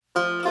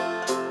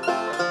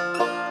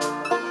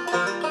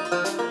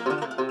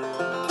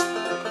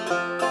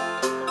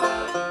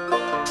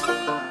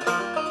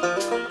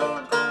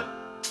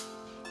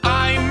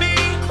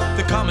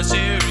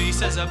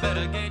I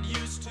better get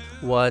used to.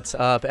 What's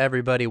up,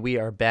 everybody? We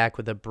are back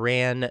with a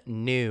brand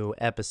new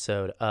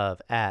episode of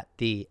At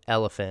the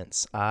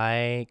Elephants.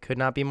 I could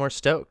not be more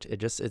stoked.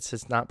 It's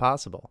just not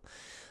possible.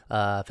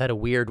 I've had a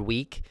weird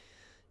week.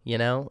 You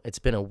know, it's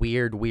been a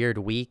weird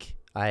week.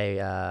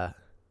 How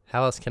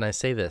else can I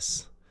say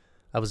this?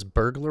 I was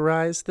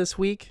burglarized this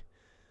week.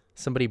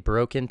 Somebody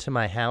broke into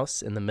my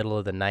house in the middle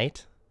of the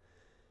night.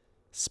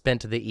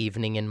 Spent the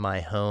evening in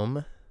my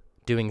home,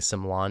 doing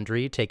some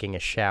laundry, taking a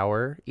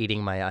shower,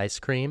 eating my ice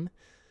cream.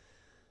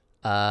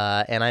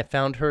 And I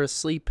found her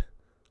asleep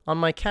on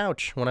my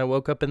couch when I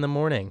woke up in the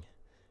morning.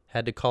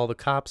 Had to call the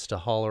cops to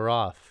haul her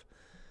off.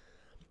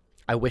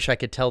 I wish I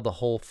could tell the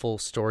whole full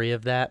story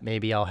of that.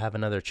 Maybe I'll have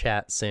another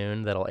chat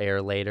soon that'll air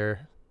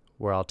later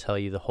where I'll tell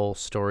you the whole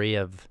story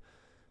of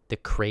the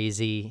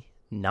crazy,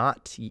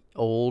 not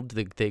old,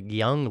 the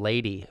young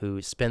lady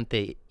who spent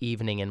the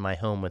evening in my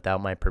home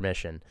without my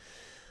permission.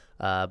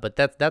 But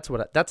that's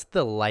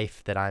the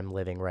life that I'm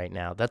living right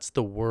now. That's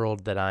the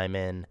world that I'm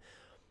in.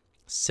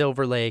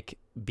 Silver Lake,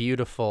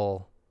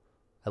 beautiful.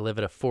 I live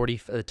at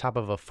the top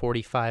of a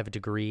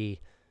 45-degree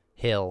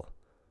hill.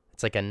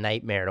 It's like a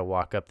nightmare to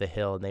walk up the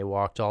hill, and they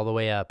walked all the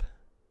way up,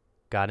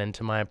 got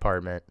into my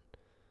apartment,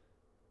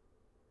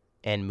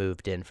 and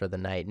moved in for the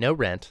night. No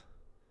rent,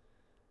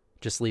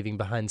 just leaving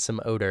behind some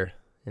odor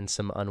and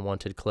some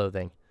unwanted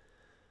clothing.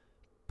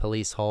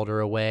 Police hauled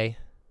her away,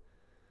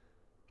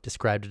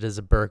 described it as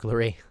a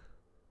burglary,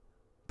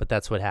 but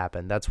that's what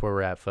happened. That's where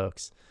we're at,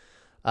 folks.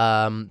 But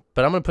I'm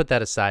going to put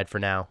that aside for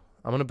now.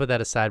 I'm going to put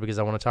that aside because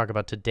I want to talk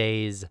about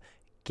today's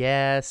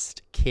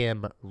guest,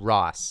 Kim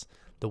Ross.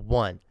 The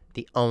one,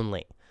 the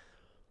only,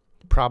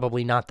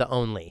 probably not the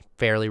only,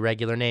 fairly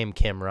regular name,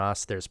 Kim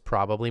Ross. There's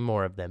probably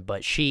more of them,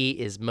 but she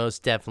is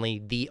most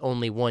definitely the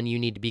only one you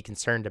need to be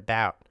concerned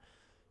about.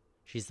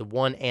 She's the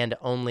one and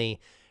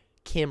only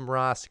Kim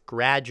Ross,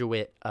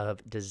 graduate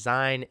of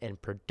design and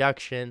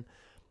production.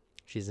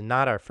 She's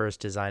not our first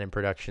design and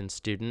production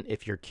student,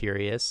 if you're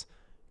curious.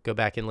 Go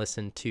back and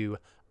listen to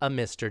a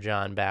Mr.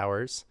 John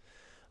Bowers.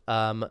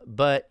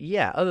 But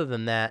yeah, other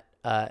than that,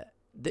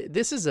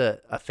 this is a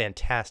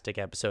fantastic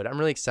episode. I'm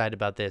really excited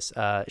about this.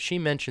 She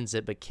mentions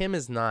it, but Kim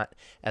is not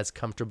as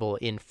comfortable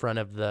in front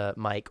of the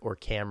mic or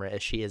camera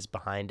as she is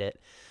behind it.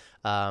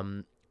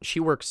 She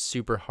works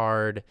super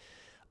hard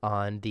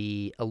on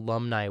the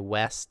Alumni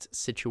West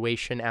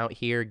situation out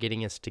here,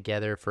 getting us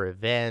together for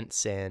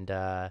events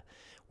and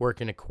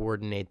working to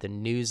coordinate the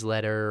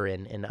newsletter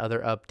and other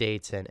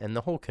updates and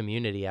the whole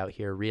community out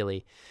here,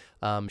 really.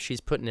 She's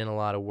putting in a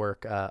lot of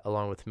work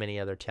along with many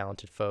other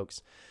talented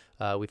folks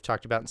we've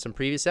talked about in some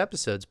previous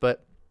episodes.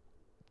 But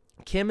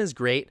Kim is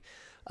great.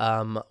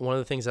 One of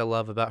the things I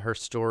love about her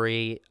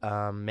story,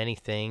 many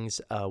things.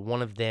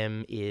 One of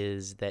them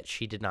is that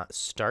she did not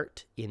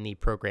start in the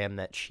program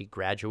that she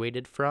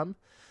graduated from,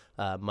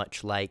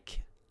 much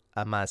like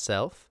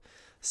myself.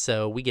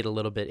 So we get a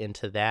little bit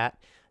into that,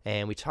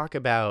 and we talk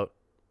about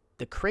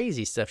the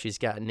crazy stuff she's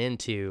gotten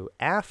into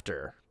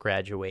after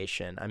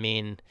graduation. I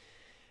mean,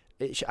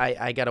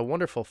 I got a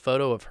wonderful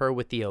photo of her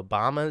with the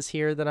Obamas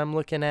here that I'm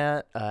looking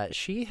at.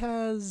 She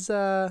has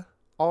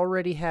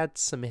already had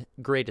some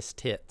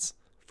greatest hits,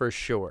 for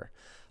sure.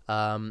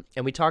 And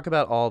we talk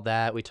about all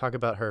that. We talk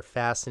about her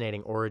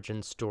fascinating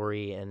origin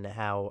story and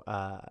how,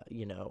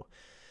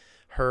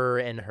 her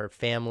and her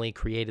family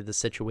created the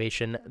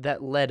situation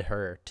that led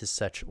her to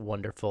such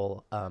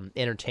wonderful,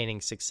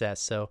 entertaining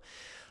success. So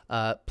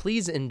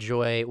please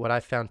enjoy what I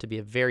found to be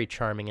a very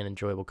charming and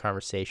enjoyable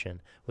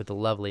conversation with the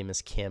lovely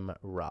Miss Kim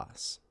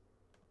Ross.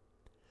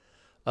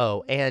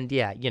 Oh, and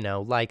yeah,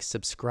 like,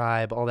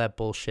 subscribe, all that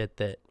bullshit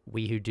that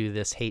we who do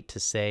this hate to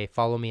say.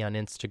 Follow me on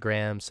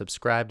Instagram,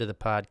 subscribe to the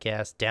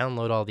podcast,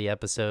 download all the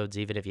episodes,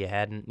 even if you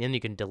hadn't, and you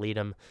can delete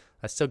them.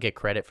 I still get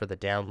credit for the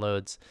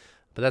downloads,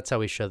 but that's how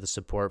we show the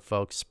support,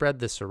 folks. Spread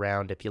this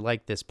around. If you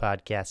like this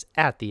podcast,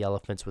 At the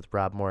Elephants with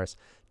Rob Morris,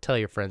 tell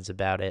your friends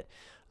about it.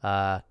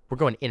 We're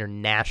going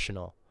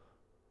international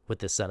with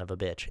this son of a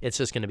bitch. It's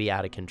just going to be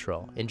out of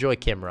control. Enjoy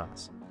Kim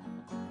Ross.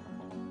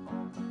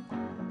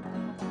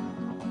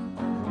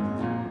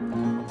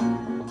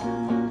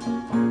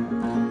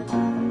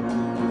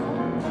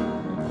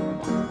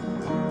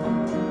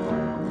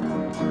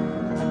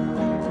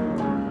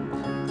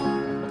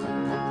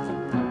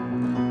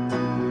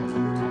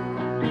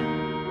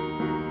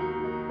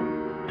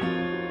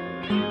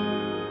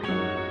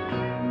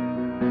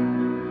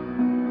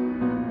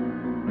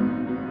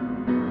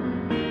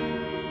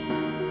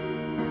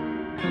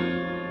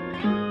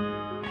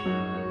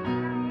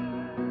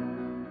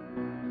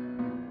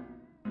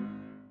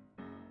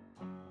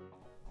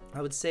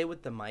 I would say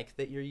with the mic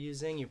that you're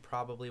using, you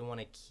probably want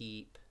to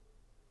keep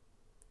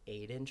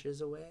 8 inches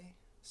away.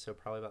 So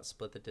probably about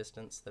split the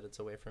distance that it's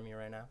away from you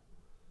right now.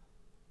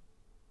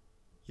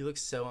 You look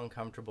so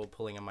uncomfortable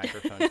pulling a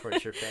microphone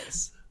towards your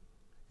face.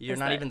 You're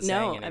not even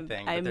saying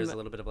anything, but there's a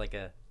little bit of like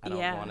a, I don't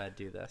want to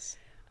do this.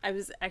 I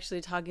was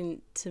actually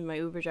talking to my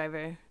Uber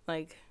driver.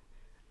 Like,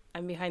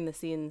 I'm behind the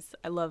scenes.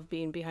 I love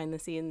being behind the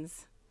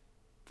scenes.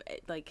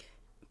 Like,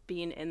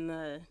 being in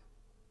the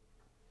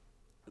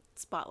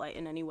spotlight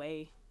in any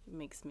way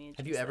makes me.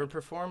 Have you ever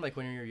performed, like,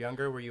 when you were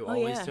younger? Were you Oh,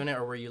 always yeah. doing it,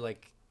 or were you,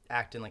 like,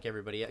 acting like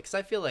everybody? Because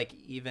I feel like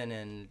even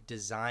in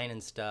design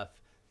and stuff,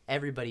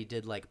 everybody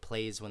did, like,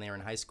 plays when they were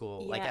in high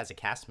school, like, Yeah. as a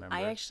cast member.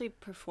 I actually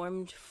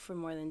performed for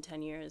more than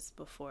 10 years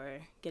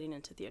before getting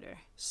into theater.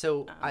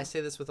 So I say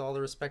this with all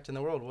the respect in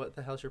the world. What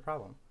the hell's your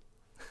problem?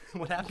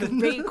 What happened?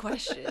 Great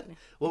question.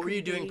 What were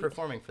you doing Great.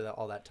 performing for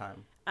all that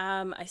time?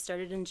 I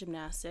started in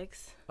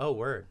gymnastics Oh,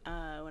 word.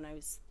 when I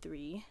was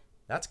 3.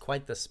 That's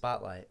quite the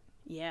spotlight.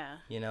 Yeah.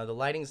 You know, the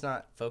lighting's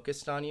not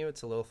focused on you.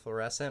 It's a little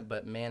fluorescent,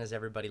 but man, is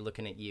everybody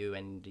looking at you,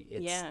 and there's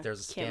a can't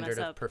standard mess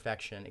of up.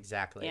 perfection.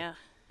 Exactly. Yeah.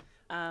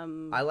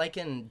 I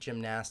liken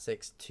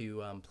gymnastics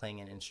to playing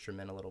an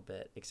instrument a little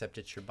bit, except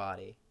it's your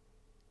body.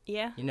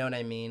 Yeah. You know what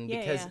I mean?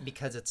 Yeah,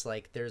 Because it's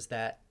like there's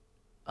that,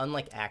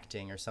 unlike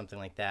acting or something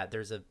like that,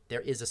 there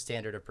is a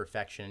standard of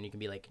perfection, and you can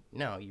be like,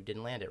 no, you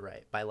didn't land it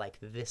right by like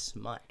this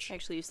much. I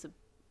actually used to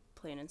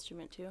play an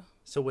instrument too,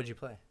 So what'd you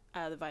play?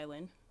 the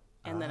violin,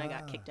 and then I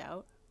got kicked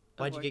out.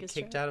 Why'd you get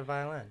kicked out of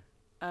violin?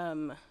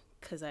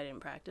 'Cause I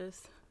didn't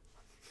practice,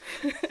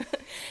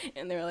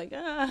 and they were like,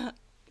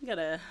 you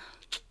gotta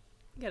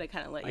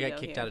kind of let I you got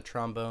go kicked here. out of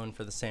trombone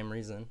for the same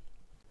reason.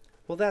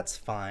 Well, that's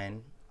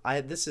fine.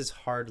 This is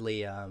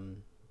hardly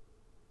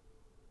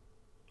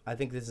I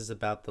think this is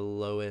about the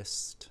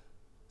lowest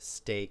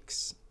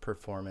stakes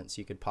performance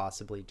you could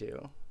possibly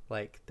do.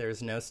 Like,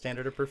 there's no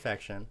standard of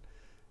perfection.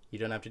 You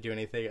don't have to do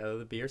anything other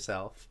than be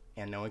yourself,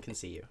 and no one can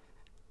see you.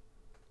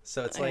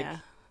 So it's like Yeah.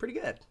 pretty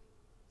good.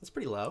 It's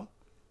pretty low.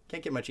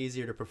 Can't get much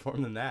easier to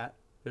perform than that.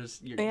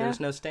 There's Yeah. there's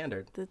no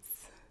standard.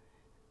 That's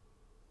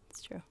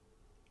true.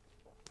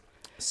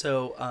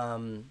 So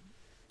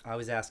I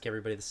always ask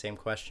everybody the same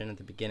question at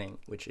the beginning,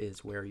 which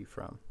is, where are you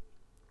from?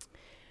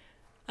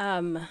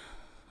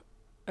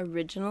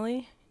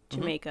 Originally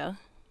Jamaica.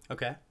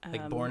 Okay.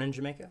 Like born in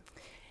Jamaica?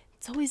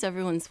 It's always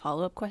everyone's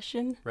follow-up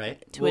question.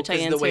 Right. To which I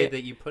 'cause the way answer-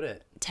 that you put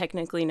it.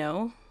 Technically,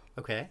 no,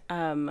 Okay.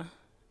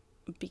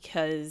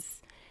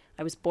 because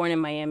I was born in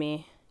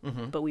Miami,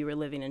 Mm-hmm. but we were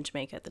living in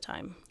Jamaica at the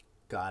time.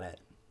 Got it.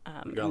 You're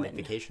on and like then-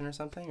 vacation or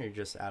something, or you're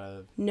just out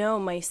of? No,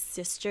 my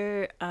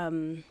sister.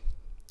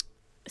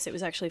 So it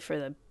was actually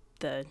for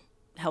the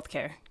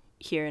healthcare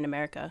here in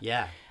America.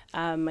 Yeah.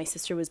 My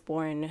sister was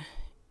born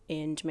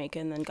in Jamaica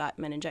and then got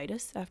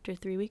meningitis after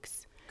 3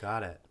 weeks.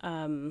 Got it.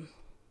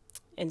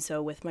 And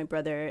so with my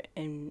brother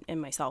and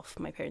myself,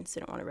 my parents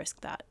didn't want to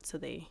risk that, so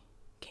they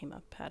came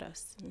up at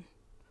us. And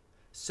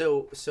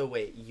So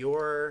wait,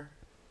 your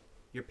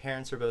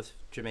parents are both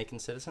Jamaican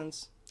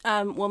citizens?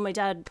 well, my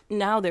dad,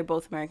 now they're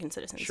both American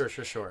citizens.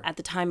 Sure. At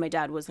the time, my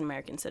dad was an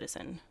American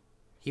citizen.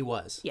 He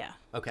was. Yeah,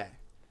 Okay.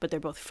 but they're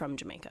both from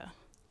Jamaica,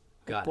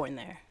 Got it. born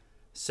there.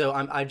 So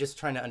I'm just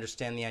trying to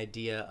understand the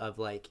idea of,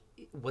 like,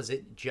 was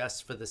it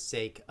just for the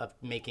sake of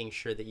making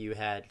sure that you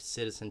had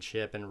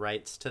citizenship and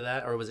rights to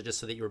that, or was it just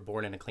so that you were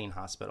born in a clean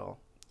hospital?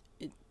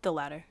 The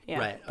latter, yeah.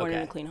 Right, Born in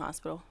a okay. clean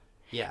hospital.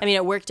 Yeah. I mean,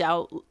 it worked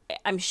out.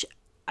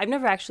 I've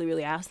never actually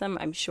really asked them.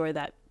 I'm sure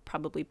that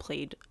probably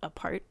played a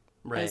part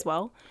as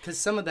well. Because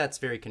some of that's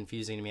very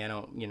confusing to me.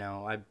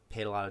 I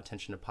paid a lot of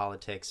attention to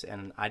politics,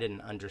 and I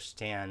didn't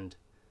understand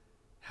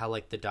how,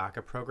 like, the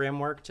DACA program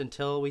worked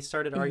until we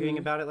started arguing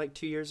about it, like,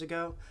 2 years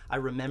ago. I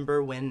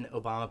remember when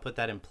Obama put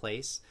that in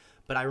place,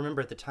 but I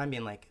remember at the time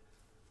being like,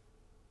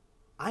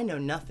 I know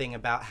nothing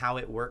about how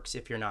it works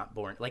if you're not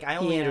born. Like, I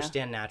only Yeah.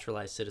 understand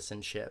naturalized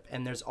citizenship,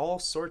 and there's all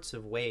sorts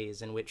of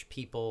ways in which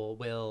people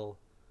will,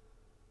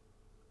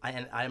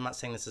 and I'm not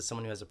saying this as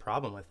someone who has a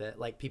problem with it,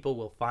 like, people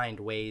will find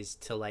ways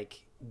to,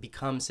 like,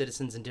 become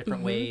citizens in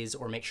different ways,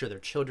 or make sure their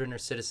children are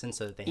citizens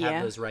so that they have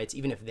Yeah. those rights,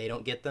 even if they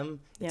don't get them.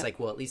 It's Yeah. like,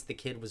 well, at least the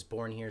kid was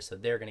born here, so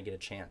they're going to get a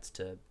chance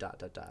to ...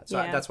 So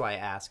Yeah. that's why I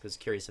asked. I was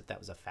curious if that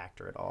was a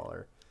factor at all,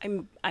 or...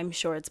 I'm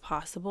sure it's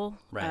possible.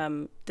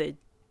 Right.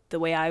 The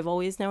way I've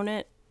always known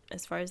it,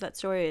 as far as that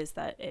story, is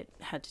that it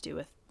had to do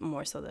with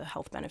more so the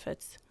health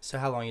benefits. So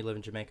how long you live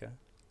in Jamaica?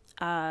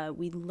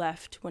 We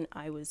left when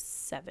I was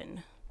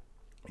 7.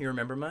 You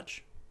remember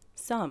much?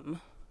 Some,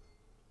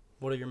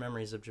 What are your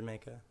memories of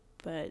Jamaica?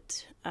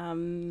 but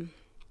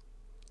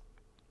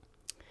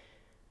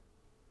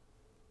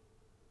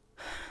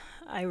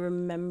I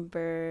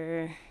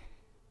remember.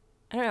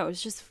 I don't know.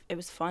 It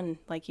was fun.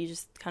 Like, you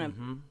just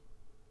kind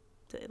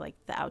of like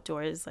the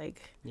outdoors.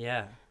 Like,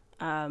 Yeah.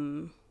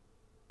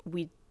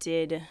 we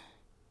did.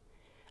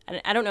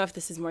 And I don't know if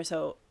this is more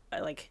so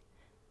like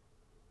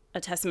a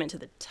testament to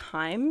the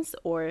times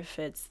or if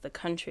it's the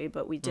country,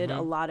 but we did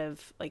a lot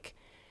of like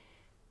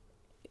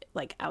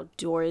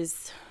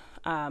outdoors,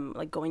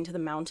 like going to the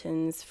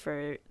mountains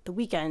for the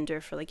weekend or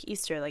for like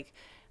Easter, like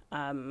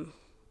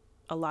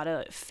a lot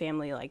of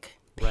family like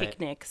Right.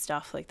 picnic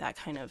stuff, like that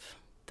kind of,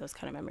 those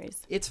kind of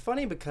memories. It's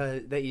funny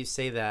because that you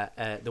say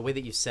that, the way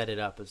that you set it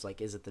up is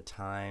like, is it the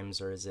times,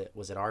 or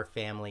was it our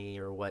family,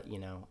 or what,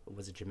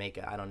 was it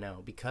Jamaica? I don't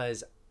know,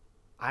 because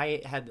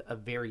I had a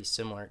very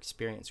similar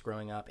experience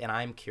growing up, and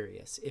I'm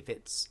curious if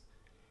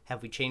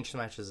have we changed so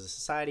much as a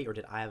society, or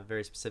did I have a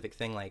very specific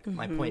thing? Like,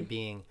 my point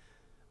being,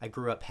 I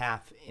grew up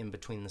half in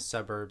between the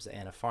suburbs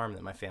and a farm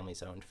that my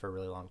family's owned for a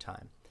really long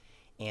time.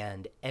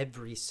 And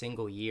every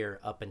single year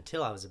up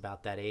until I was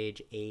about that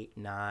age, 8,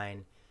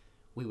 9,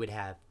 we would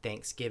have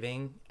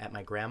Thanksgiving at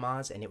my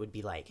grandma's, and it would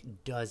be like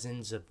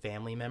dozens of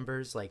family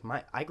members. Like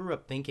I grew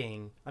up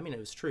thinking, I mean, it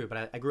was true,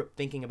 but I grew up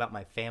thinking about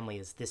my family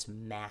as this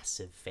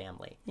massive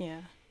family.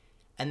 Yeah.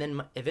 And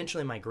then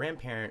eventually my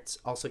grandparents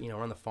also, you know,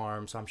 were on the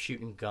farm, so I'm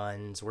shooting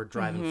guns, we're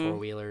driving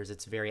four-wheelers,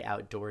 it's very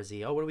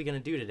outdoorsy. Oh, what are we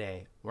going to do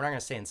today? We're not going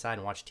to stay inside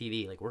and watch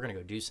TV. Like, we're going to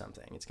go do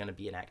something. It's going to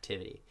be an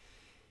activity.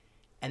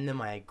 And then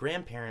my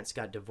grandparents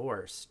got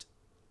divorced.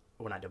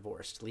 Well, not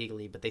divorced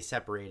legally, but they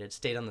separated,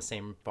 stayed on the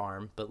same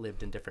farm, but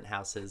lived in different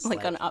houses.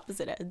 Like on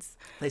opposite ends.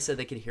 They said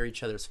they could hear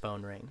each other's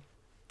phone ring.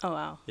 Oh,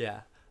 wow.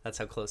 Yeah, that's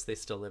how close they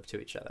still live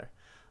to each other.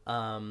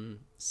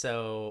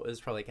 So it was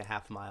probably like a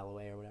half mile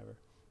away or whatever.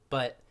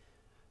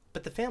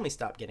 But the family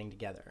stopped getting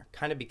together,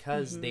 kind of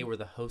because they were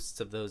the hosts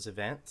of those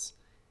events.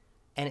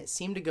 And it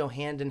seemed to go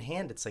hand in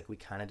hand. It's like we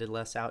kind of did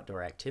less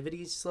outdoor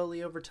activities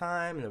slowly over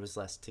time. And there was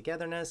less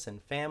togetherness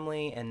and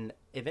family. And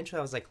eventually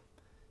I was like,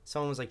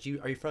 someone was like,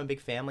 are you from a big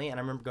family? And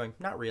I remember going,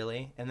 not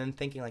really. And then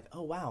thinking like,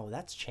 oh, wow,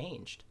 that's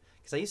changed.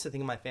 Because I used to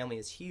think of my family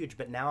as huge.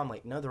 But now I'm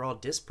like, no, they're all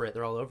disparate.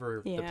 They're all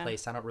over the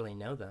place. I don't really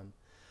know them.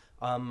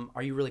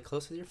 Are you really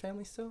close with your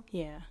family still?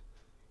 Yeah.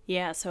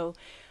 Yeah. So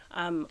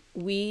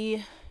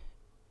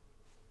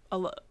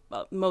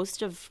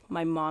most of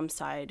my mom's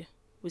side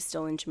was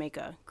still in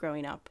Jamaica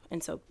growing up,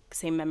 and so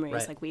same memories.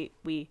 Right. Like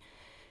we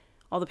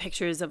all the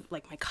pictures of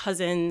like my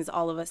cousins,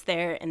 all of us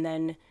there, and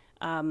then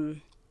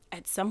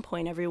at some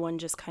point everyone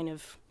just kind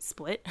of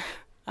split.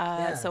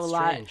 So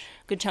a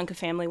good chunk of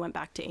family went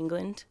back to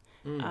England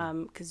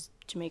because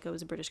Jamaica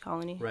was a British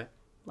colony. Right.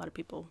 A lot of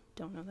people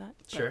don't know that.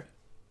 Sure.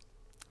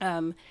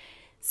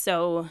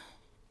 So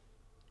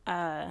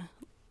a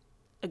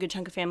good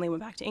chunk of family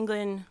went back to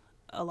England.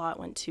 A lot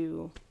went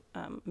to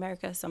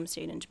America. Some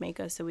stayed in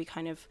Jamaica. So we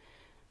kind of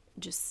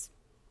just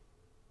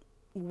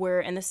were,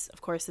 and this,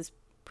 of course, is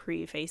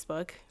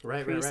pre-Facebook,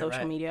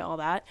 pre-social media, all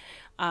that.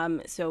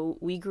 So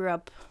we grew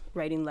up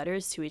writing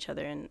letters to each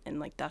other, and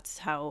like that's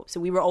how. So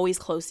we were always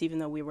close, even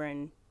though we were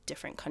in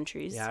different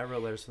countries. Yeah, I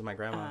wrote letters with my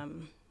grandma.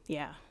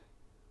 Yeah.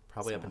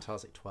 Probably up until I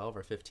was like 12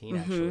 or 15,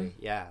 actually.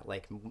 Yeah,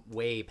 like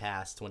way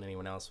past when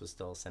anyone else was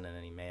still sending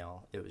any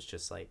mail. It was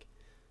just like,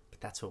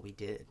 but that's what we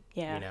did.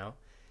 Yeah. You know?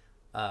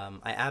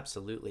 I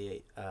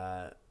absolutely,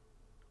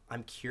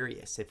 I'm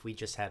curious if we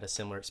just had a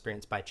similar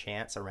experience by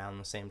chance around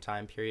the same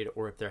time period,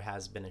 or if there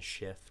has been a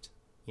shift,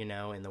 you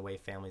know, in the way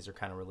families are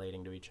kind of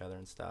relating to each other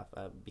and stuff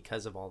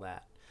because of all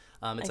that.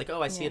 It's like,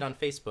 oh, I see it on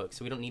Facebook,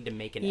 so we don't need to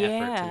make an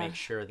effort to make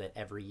sure that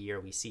every year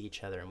we see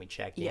each other and we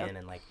check in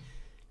and like,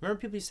 remember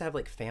people used to have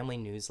like family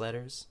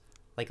newsletters,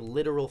 like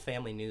literal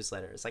family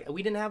newsletters. Like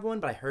we didn't have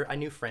one, but I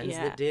knew friends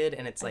that did,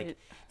 and it's like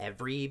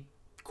every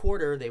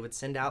quarter they would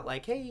send out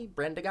like, hey,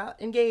 Brenda got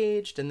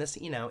engaged, and this,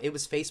 you know, it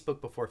was Facebook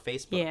before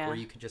Facebook where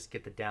you could just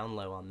get the down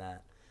low on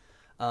that.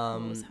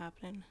 What was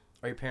happening?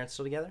 Are your parents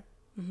still together?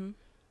 Mm-hmm.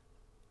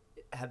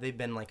 Have they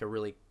been like a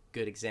really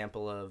good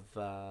example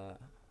of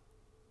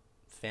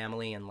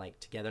family and like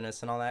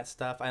togetherness and all that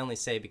stuff? I only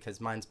say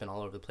because mine's been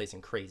all over the place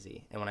and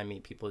crazy, and when I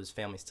meet people whose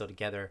family's still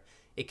together,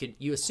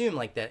 you assume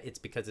like that it's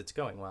because it's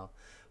going well,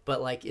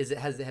 but like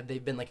have they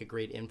been like a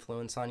great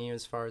influence on you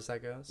as far as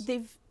that goes?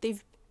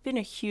 They've been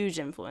a huge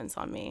influence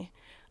on me,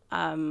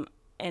 and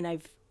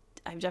I've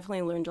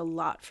definitely learned a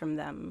lot from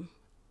them.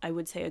 I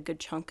would say a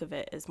good chunk of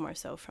it is more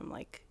so from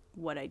like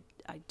what I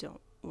don't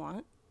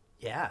want.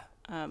 Yeah.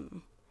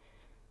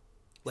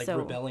 Like so,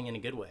 rebelling in a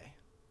good way.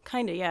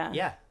 Kind of, yeah.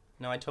 Yeah.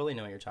 No, I totally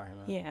know what you're talking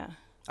about. Yeah.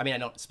 I mean, I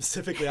don't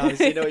specifically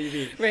obviously know what you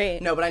mean.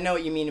 Right. No, but I know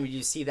what you mean when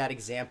you see that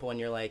example and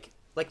you're like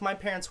my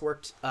parents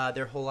worked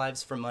their whole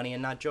lives for money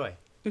and not joy.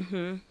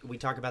 Mm-hmm. We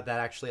talk about that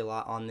actually a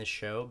lot on this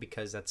show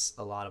because that's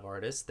a lot of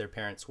artists. Their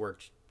parents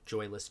worked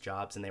joyless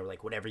jobs and they were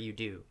like, whatever you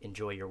do,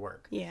 enjoy your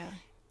work. Yeah.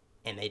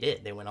 And they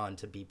did. They went on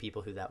to be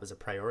people who that was a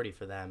priority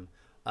for them.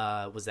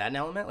 Was that an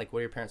element? Like, what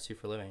do your parents do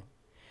for a living?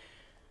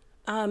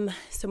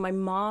 So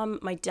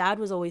my dad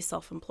was always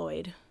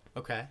self-employed.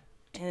 Okay.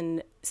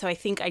 And so I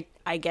think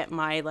I get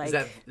my like.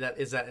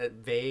 Is that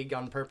vague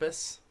on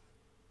purpose?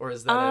 Or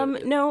is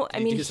that no, I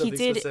mean, do something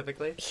he did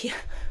specifically? Yeah.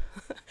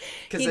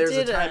 Because there's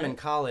a time in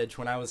college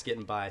when I was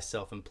getting by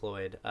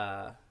self-employed,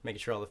 making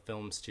sure all the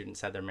film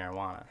students had their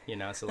marijuana, you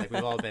know? So, like,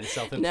 we've all been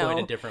self-employed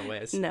in different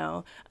ways.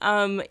 No.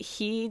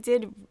 He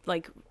did,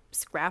 like,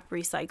 scrap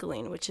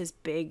recycling, which is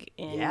big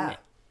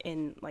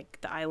in like,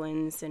 the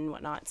islands and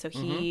whatnot. So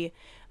he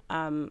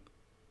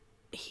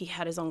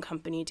had his own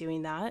company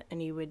doing that, and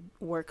he would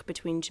work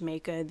between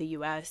Jamaica, the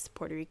U.S.,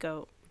 Puerto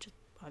Rico, which is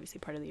obviously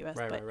part of the U.S.,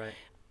 but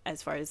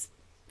as far as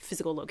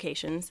physical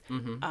locations,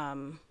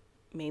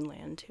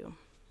 mainland too.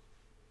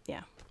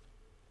 Yeah.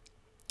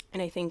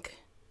 And I think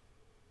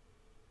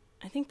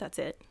that's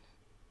it.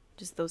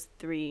 Just those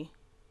three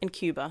in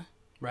Cuba.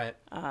 Right.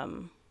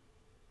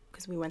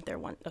 Because we went there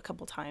a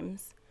couple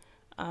times.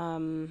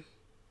 So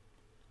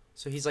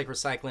he's like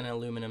recycling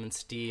aluminum and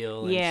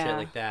steel and shit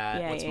like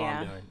that. What's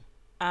mom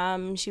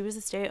doing? She was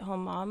a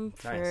stay-at-home mom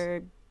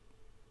for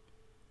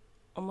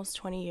almost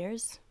 20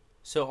 years.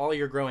 So all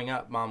your growing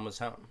up, mom was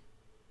home.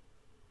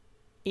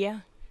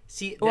 Yeah.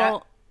 See,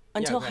 Well, that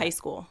until go high ahead.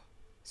 school.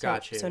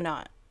 Gotcha. So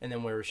not. And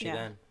then where was she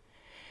Yeah.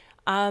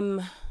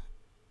 then?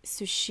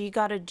 So she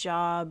got a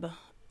job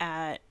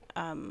at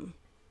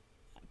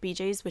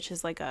BJ's, which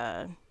is like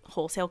a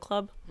wholesale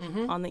club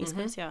on the East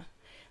Coast, yeah,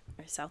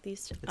 or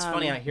Southeast. It's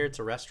funny out here. It's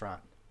a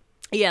restaurant.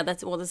 Yeah,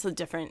 this is a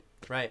different,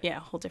 Right. yeah,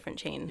 whole different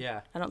chain.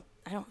 Yeah. I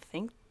don't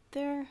think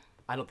they're.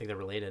 I don't think they're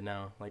related,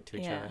 no, like to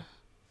each Yeah.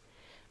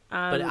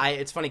 other. But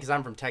it's funny because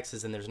I'm from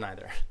Texas and there's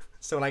neither.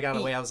 So when I got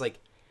away, I was like,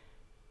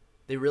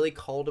 they really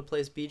called a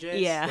place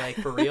BJ's? Yeah. Like,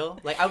 for real?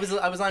 Like, I was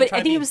not But trying to I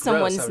think be it was gross.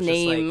 someone's I was just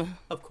name. like,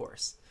 of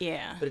course.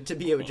 Yeah. But to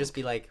be, it would just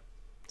be like,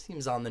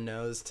 seems on the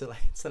nose to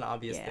like, it's an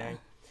obvious Yeah. thing.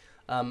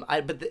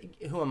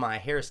 Who am I?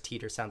 Harris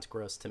Teeter sounds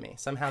gross to me.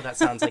 Somehow that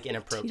sounds like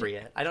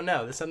inappropriate. I don't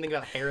know. There's something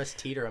about Harris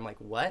Teeter. I'm like,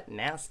 what?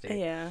 Nasty.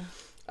 Yeah.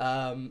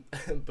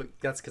 But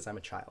that's because I'm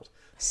a child.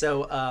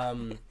 So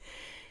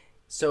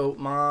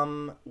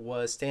mom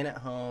was staying at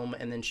home,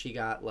 and then she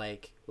got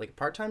like a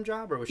part-time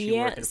job, or was she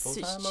working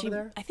full-time over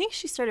there? I think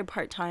she started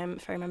part-time,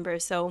 if I remember.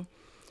 So,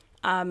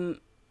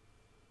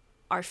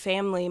 our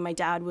family, my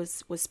dad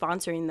was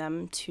sponsoring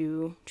them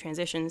to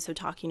transition. So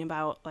talking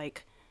about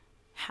like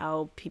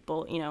how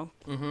people,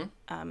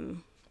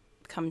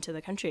 come to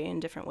the country in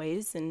different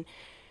ways. And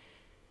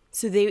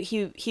so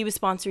he was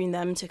sponsoring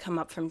them to come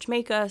up from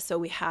Jamaica. So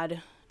we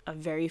had a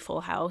very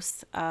full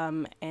house.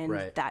 And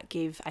Right. that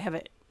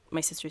my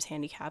sister's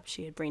handicapped.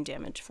 She had brain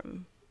damage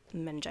from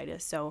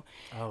meningitis. So,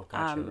 Oh,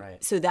 gotcha,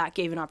 right. so that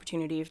gave an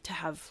opportunity to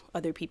have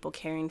other people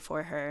caring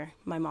for her.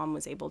 My mom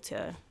was able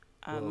to,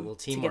 A little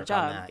to get a teamwork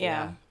job. on that.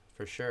 Yeah,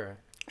 for sure.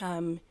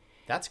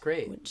 That's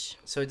great. Which,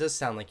 So it does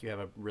sound like you have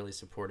a really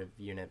supportive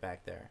unit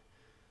back there.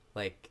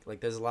 Like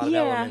there's a lot of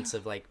Yeah. elements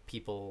of like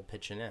people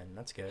pitching in.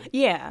 That's good.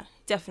 yeah,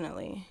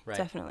 definitely. Right.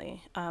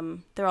 Definitely.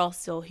 They're all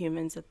still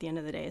humans at the end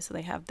of the day. So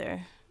they have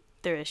their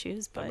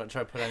issues, I'm but not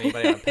trying to put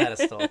anybody on a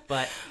pedestal,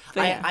 but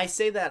yeah. I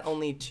say that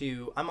only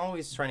I'm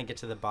always trying to get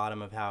to the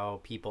bottom of how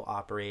people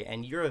operate,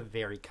 and you're a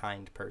very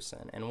kind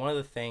person. And one of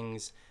the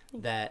things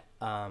that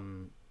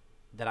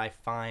that I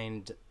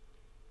find,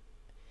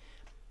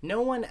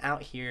 no one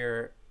out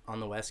here on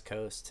the West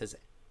Coast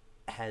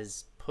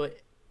has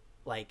put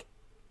like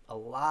a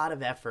lot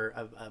of effort,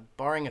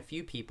 barring a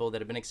few people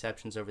that have been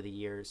exceptions over the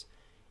years.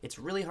 It's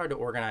really hard to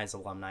organize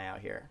alumni out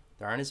here.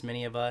 There aren't as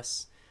many of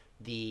us.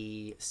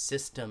 The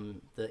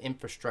system, the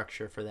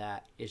infrastructure for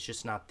that is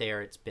just not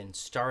there. It's been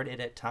started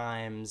at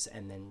times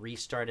and then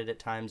restarted at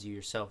times. You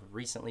yourself have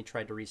recently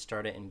tried to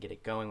restart it and get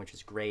it going, which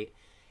is great.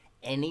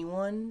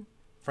 Anyone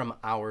from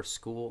our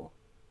school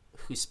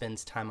who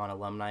spends time on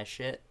alumni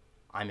shit,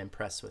 I'm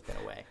impressed with in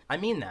a way. I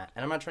mean that.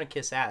 And I'm not trying to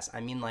kiss ass.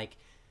 I mean, like,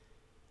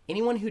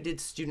 anyone who did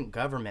student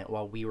government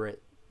while we were at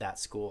that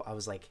school, I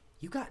was like,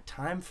 you got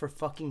time for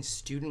fucking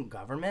student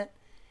government?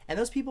 And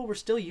those people were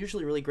still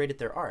usually really great at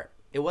their art.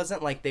 It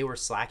wasn't like they were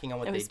slacking on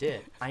what they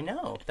did. I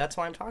know. That's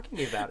why I'm talking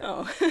to you about it.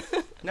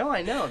 Oh. No,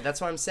 I know. That's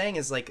what I'm saying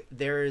is like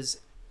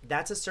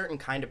that's a certain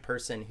kind of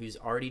person who's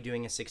already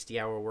doing a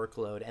 60-hour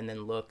workload and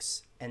then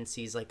looks and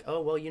sees like,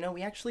 oh, well,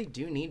 we actually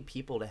do need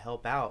people to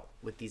help out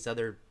with these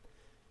other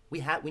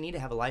we need to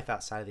have a life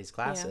outside of these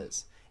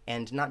classes. Yeah.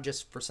 And not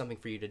just for something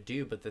for you to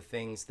do, but the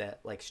things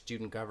that like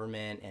student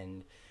government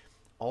and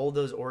all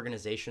those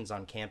organizations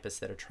on campus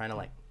that are trying to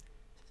like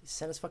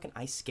send us fucking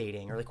ice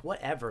skating or like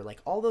whatever, like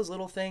all those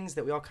little things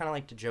that we all kind of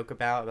like to joke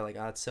about, but like,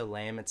 oh, it's so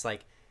lame. It's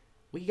like,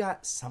 we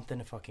got something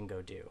to fucking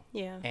go do.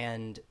 Yeah.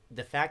 And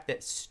the fact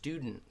that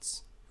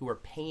students who are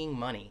paying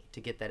money to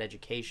get that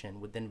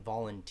education would then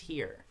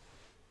volunteer,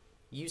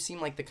 you seem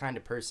like the kind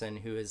of person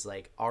who is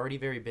like already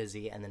very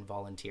busy and then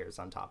volunteers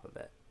on top of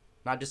it.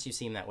 Not just you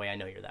seem that way, I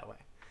know you're that way.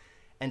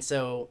 And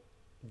so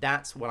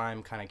that's what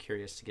I'm kind of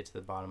curious to get to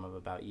the bottom of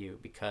about you,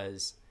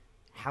 because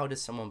how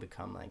does someone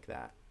become like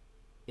that?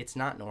 It's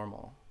not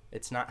normal.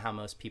 It's not how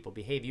most people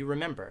behave. You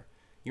remember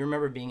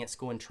being at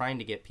school and trying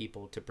to get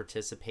people to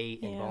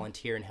participate and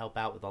volunteer and help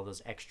out with all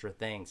those extra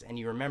things. And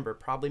you remember,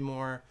 probably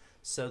more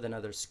so than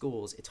other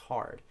schools, it's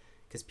hard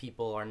because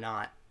people are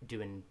not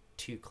doing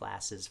 2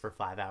 classes for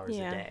 5 hours a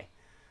day.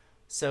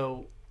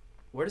 So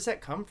where does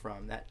that come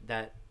from?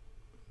 That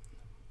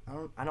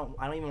I don't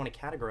even want to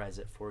categorize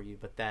it for you,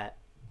 but that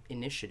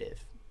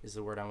initiative is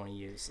the word I want to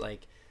use.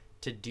 Like,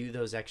 to do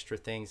those extra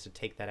things, to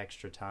take that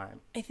extra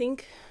time. I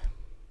think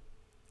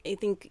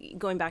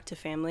going back to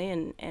family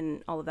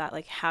and all of that,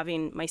 like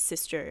having my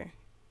sister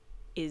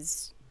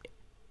is,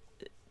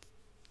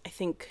 I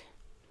think,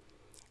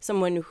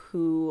 someone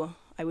who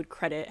I would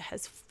credit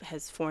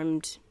has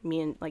formed me,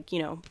 and like,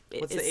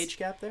 What's the age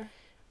gap there?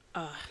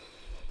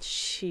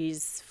 She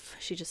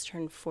just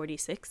turned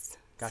 46.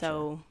 Gotcha.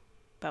 So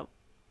about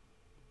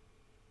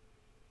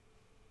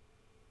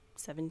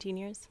 17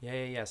 years.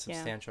 Yeah,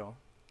 substantial.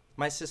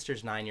 My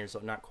sister's 9 years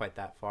old, not quite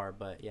that far,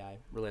 but yeah, I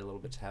relate a little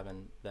bit to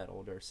having that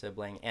older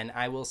sibling. And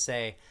I will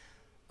say,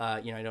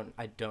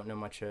 I don't know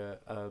much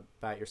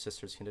about your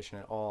sister's condition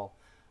at all,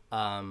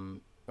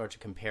 or or to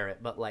compare it,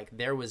 but like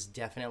there was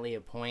definitely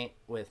a point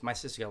with my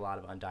sister got a lot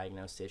of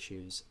undiagnosed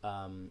issues,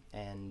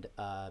 and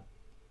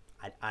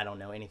I don't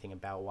know anything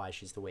about why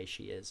she's the way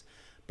she is,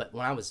 but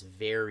when I was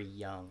very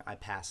young, I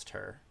passed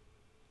her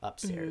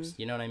upstairs.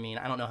 You know what I mean?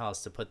 I don't know how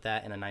else to put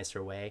that in a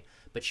nicer way,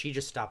 but she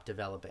just stopped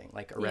developing,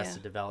 like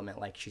arrested development.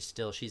 Like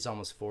she's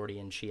almost 40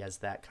 and she has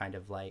that kind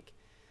of like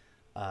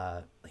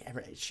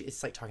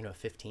it's like talking to a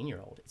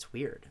 15-year-old. It's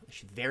weird.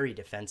 She's very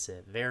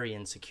defensive, very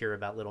insecure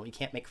about little. You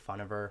can't make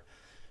fun of her.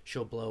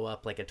 She'll blow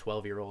up like a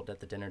 12-year-old at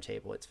the dinner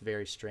table. It's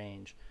very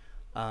strange.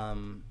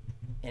 And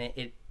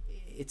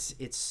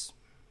it's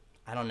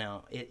I don't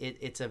know.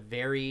 It's a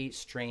very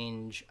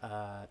strange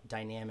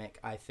dynamic,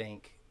 I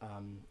think,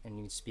 and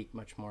you speak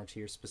much more to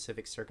your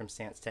specific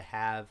circumstance, to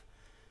have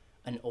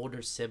an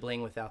older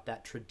sibling without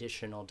that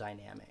traditional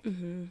dynamic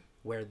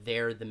where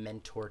they're the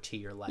mentor to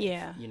your life.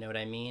 Yeah. You know what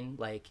I mean?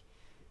 Like,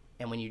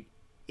 and when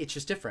it's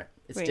just different.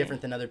 It's Right.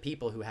 different than other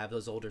people who have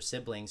those older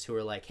siblings who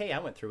are like, hey, I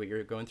went through what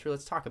you're going through.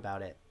 Let's talk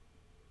about it.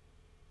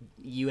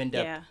 You end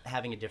up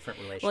having a different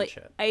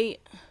relationship. Well,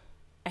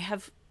 I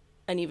have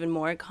an even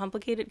more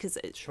complicated, because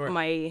Sure.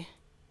 my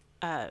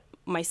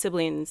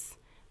siblings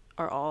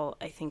are all,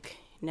 I think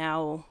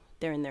now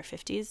they're in their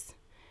 50s.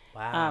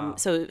 Wow.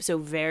 So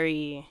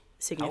very How old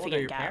significant are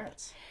your gap.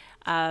 parents?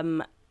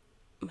 My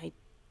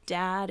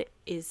dad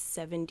is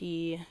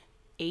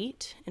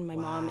 78 and my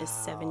mom is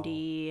Wow.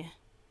 73.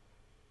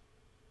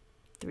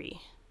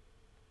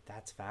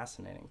 That's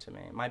fascinating to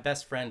me. My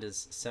best friend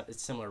is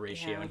it's similar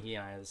ratio, Yeah. and he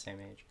and I are the same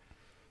age.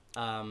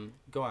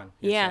 Go on.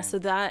 You're Yeah, saying. so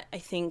that, I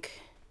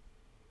think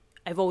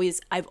I've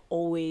always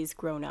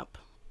grown up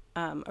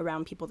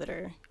around people that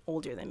are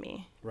older than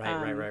me.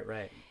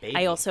 Right. Baby.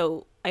 I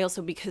also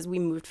because we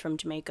moved from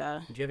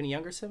Jamaica. Do you have any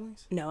younger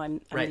siblings? No,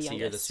 I'm Right, the so youngest.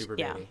 you're the super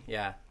baby.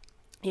 Yeah.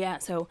 Yeah,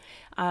 so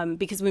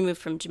because we moved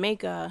from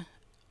Jamaica,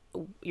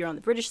 you're on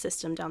the British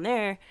system down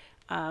there.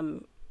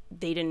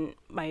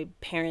 My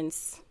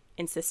parents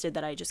insisted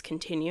that I just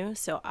continue.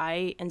 So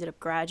I ended up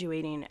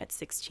graduating at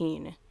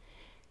 16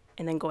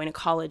 and then going to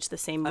college the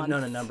same month. I've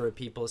known a number of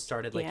people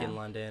started like Yeah. in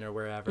London or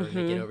wherever, and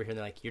they get over here and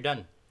they're like, you're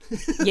done.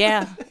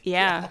 Yeah.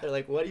 They're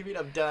like, what do you mean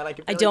I'm done? I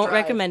can I barely don't drive."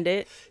 recommend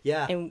it.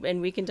 Yeah.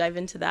 And we can dive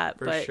into that.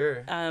 For but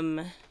sure.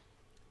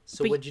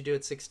 So but- what'd you do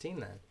at 16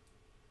 then?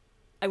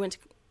 I went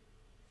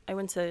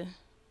to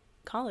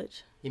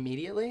college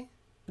Immediately?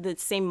 the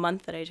same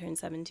month that I turned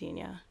 17.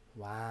 Yeah.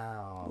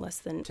 Wow. Less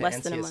than To a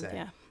month. NCSA.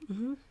 Yeah.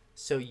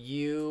 So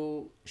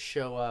you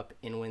show up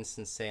in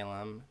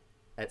Winston-Salem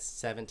at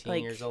 17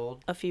 Like, years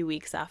old? A few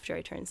weeks after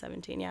I turned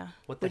 17. Yeah.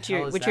 What the which hell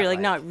you're is which that you're like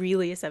like? not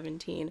really a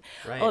 17.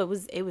 Right. Oh, it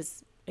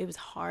was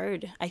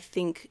hard. I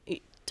think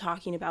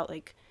talking about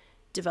like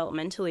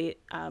developmentally,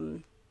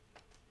 I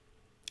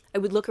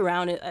would look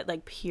around at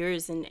like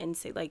peers and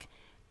say like,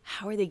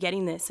 how are they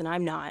getting this and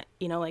I'm not?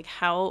 You know, like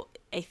how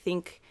I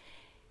think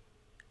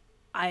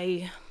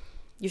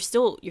you're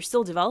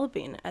still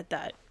developing at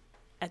that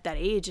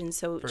age, and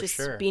so For just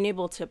sure. being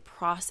able to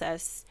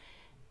process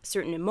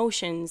certain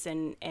emotions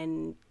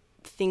and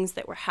things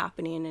that were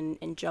happening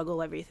and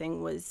juggle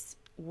everything was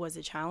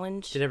a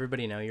challenge. Did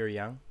everybody know you were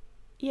young?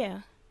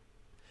 Yeah.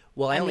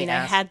 Well, I only I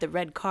asked. had the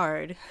red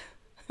card.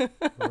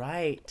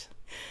 Right.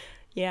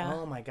 Yeah.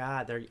 Oh my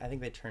God. I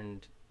think they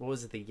turned. What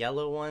was it? The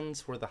yellow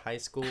ones were the high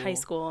school. High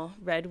school.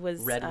 Red was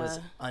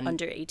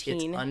under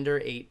 18. It's under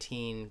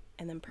 18.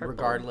 And then purple.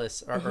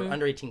 Regardless, or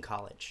under 18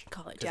 college.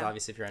 College, Because yeah.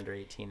 obviously, if you're under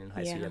 18 in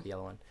high school, you Yeah. have the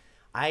yellow one.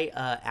 I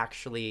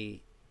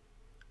actually,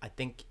 I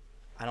think,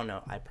 I don't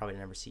know. I probably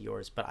never see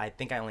yours, but I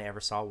think I only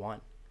ever saw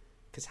one.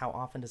 Because how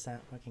often does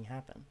that fucking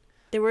happen?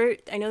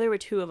 I know there were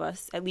two of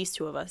us, at least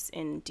two of us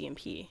in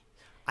DMP.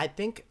 I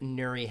think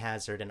Nuri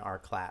Hazard in our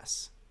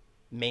class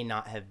may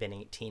not have been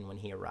 18 when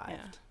he arrived.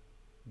 Yeah.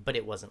 But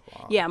it wasn't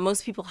long. Yeah,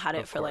 most people had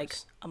it Of for like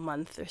course. a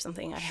month or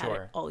something. I had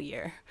Sure. it all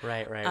year.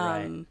 Right.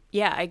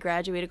 Yeah, I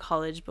graduated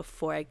college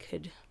before I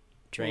could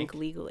drink Drink?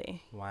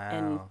 legally. Wow.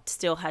 And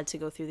still had to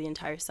go through the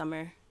entire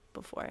summer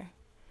before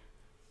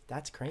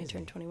That's I crazy.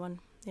 turned 21.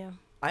 Yeah.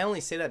 I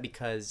only say that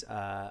because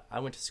I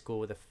went to school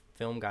with a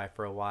film guy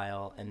for a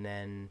while, and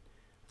then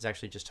I was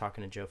actually just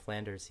talking to Joe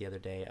Flanders the other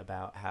day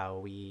about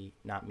how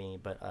not me,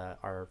 but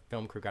our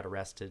film crew got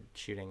arrested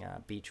shooting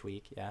Beach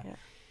Week. Yeah.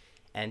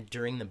 And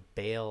during the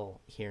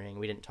bail hearing,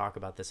 we didn't talk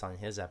about this on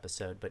his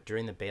episode, but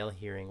during the bail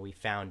hearing, we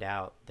found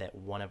out that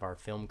one of our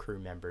film crew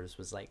members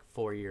was like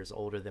 4 years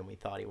older than we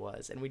thought he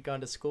was. And we'd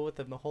gone to school with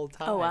him the whole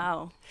time. Oh,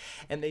 wow.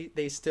 And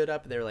they stood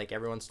up, and they were like,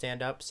 everyone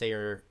stand up, say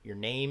your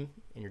name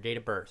and your date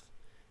of birth.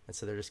 And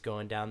so they're just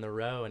going down the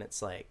row, and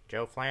it's like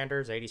Joe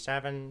Flanders,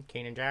 87,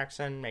 Keenan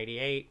Jackson,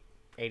 88,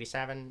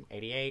 87,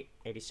 88,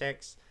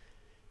 86,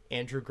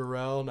 Andrew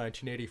Garrell,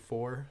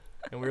 1984.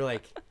 And we were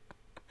like,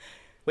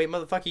 wait,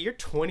 motherfucker, you're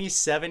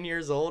 27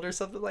 years old or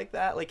something like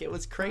that? Like, it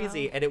was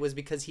crazy. Wow. And it was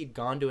because he'd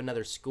gone to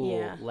another school,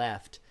 Yeah.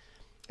 left,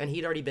 and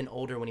he'd already been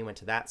older when he went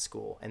to that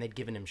school, and they'd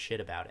given him shit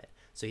about it.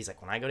 So he's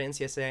like, when I go to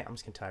NCSA, I'm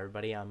just going to tell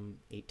everybody I'm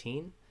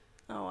 18,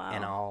 Oh, wow.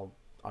 and I'll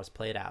just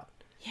play it out.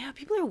 Yeah,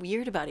 people are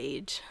weird about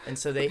age. And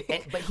so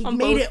but he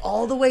made it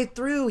all the way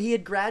through. He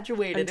had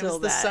graduated. It was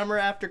the summer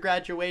after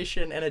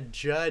graduation, and a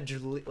judge,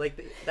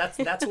 like,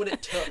 that's what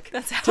it took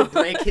to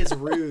break his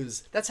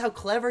ruse. That's how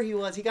clever he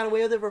was. He got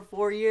away with it for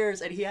 4 years,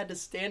 and he had to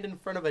stand in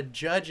front of a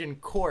judge in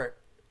court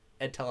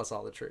and tell us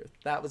all the truth.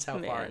 That was how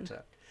far it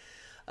took.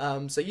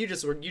 So you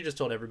just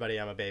told everybody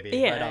I'm a baby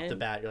right off the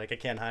bat. You're like, I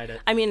can't hide it.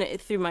 I mean,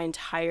 through my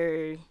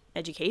entire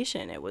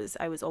education, I was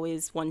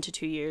always 1 to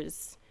 2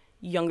 years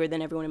younger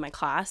than everyone in my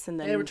class, and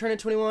then hey, we're turning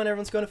 21.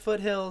 Everyone's going to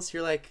Foothills.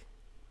 You're like,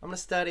 I'm gonna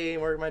study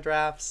and work my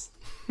drafts.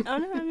 Oh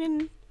no, I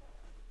mean,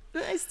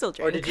 I still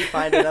drink. Or did you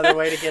find another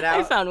way to get out?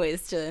 I found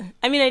ways to.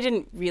 I mean, I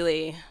didn't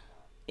really.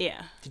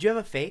 Yeah. Did you have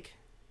a fake?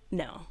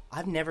 No.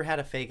 I've never had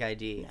a fake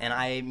ID, and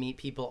I meet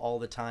people all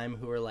the time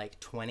who are like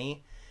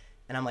 20,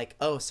 and I'm like,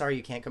 oh, sorry,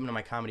 you can't come to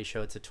my comedy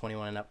show. It's a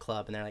 21 and up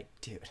club, and they're like,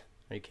 dude,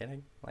 are you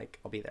kidding? Like,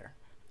 I'll be there.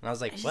 And I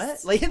was like,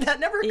 what? Like, that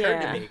never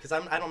occurred to me, because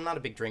I'm not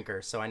a big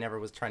drinker, so I never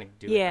was trying to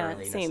do it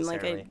early same.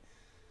 necessarily.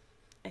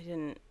 Like, I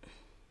didn't.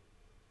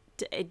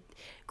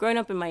 Growing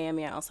up in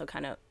Miami, I also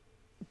kind of,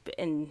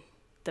 in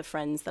the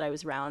friends that I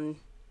was around,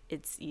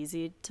 it's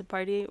easy to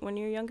party when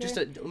you're younger.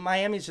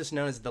 Miami's just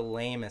known as the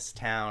lamest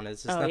town.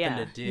 It's just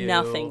nothing to do.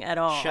 Nothing at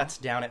all. Shuts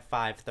down at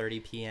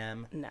 5:30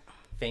 p.m. No.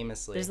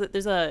 Famously.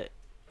 There's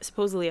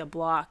supposedly a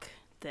block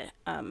that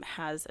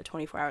has a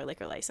 24-hour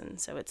liquor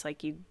license. So it's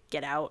like you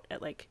get out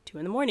at like 2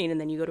 a.m.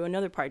 and then you go to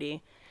another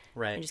party.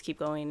 Right. And just keep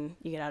going.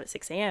 You get out at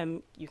 6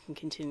 a.m. You can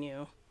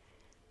continue.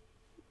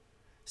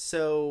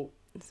 So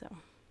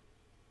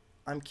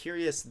I'm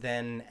curious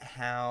then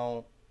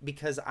how,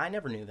 because I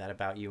never knew that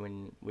about you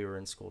when we were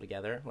in school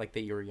together, like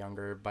that you were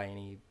younger by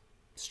any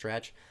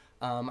stretch.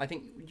 I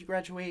think you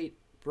graduate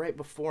right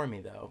before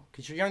me, though,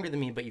 because you're younger than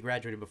me, but you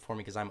graduated before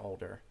me because I'm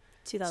older.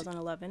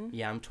 2011?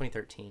 Yeah, I'm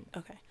 2013.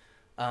 Okay.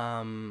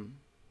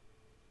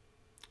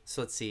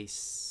 So let's see,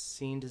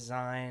 scene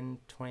design,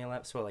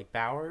 2011, so like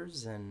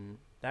Bowers and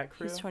that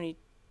crew? He's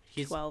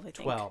 2012, I think.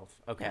 12,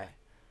 okay. Yeah.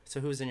 So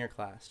who's in your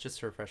class, just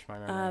to refresh my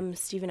memory?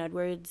 Stephen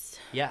Edwards.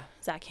 Yeah.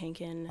 Zach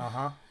Hankin.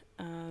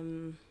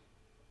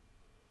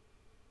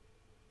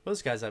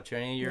 Those guys up to?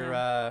 Any of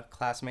your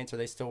classmates, are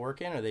they still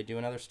working? Are they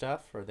doing other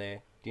stuff? Do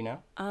you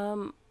know?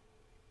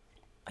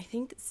 I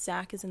think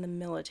Zach is in the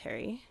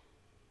military.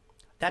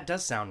 That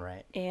does sound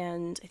right.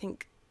 And I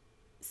think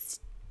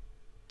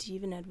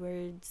Stephen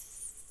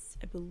Edwards,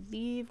 I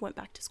believe, went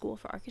back to school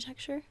for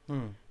architecture.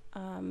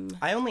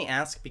 I only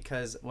ask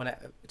because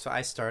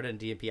I started in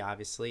DMP,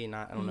 obviously.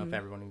 I don't know if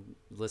everyone who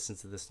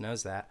listens to this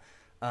knows that.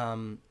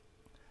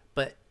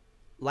 But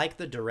like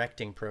the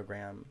directing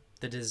program,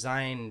 the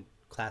design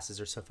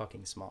classes are so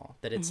fucking small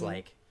that it's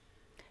like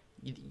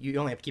you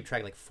only have to keep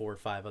track of like 4 or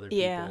 5 other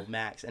people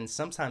max. And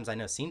sometimes I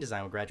know scene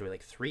design will graduate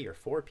like 3 or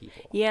 4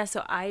 people. Yeah,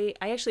 so I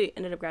actually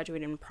ended up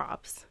graduating in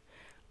props.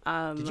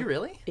 Did you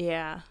really?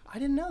 Yeah. I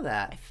didn't know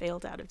that. I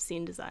failed out of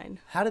scene design.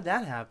 How did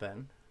that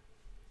happen?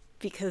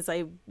 Because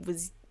I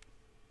was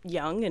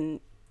young and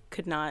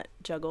could not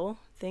juggle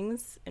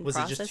things and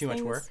process things. Was it just too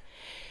much work?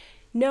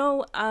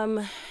 No,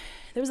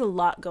 there was a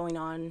lot going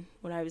on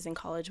when I was in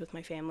college with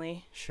my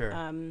family. Sure.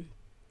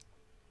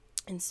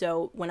 And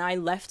so when I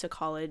left to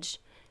college,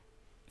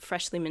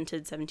 freshly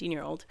minted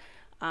 17-year-old,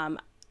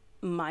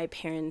 my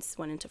parents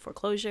went into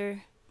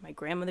foreclosure. My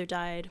grandmother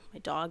died. My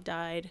dog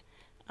died.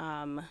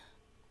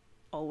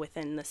 All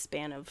within the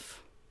span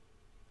of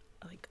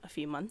like a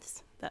few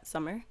months that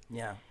summer.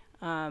 Yeah.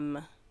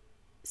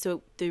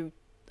 So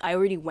I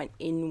already went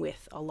in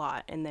with a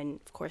lot, and then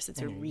of course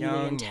it's a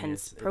really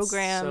intense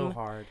program. It's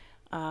so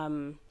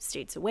hard.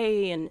 States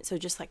away, and so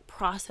just like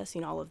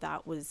processing all of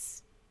that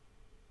was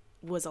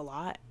a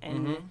lot,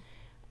 and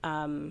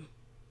and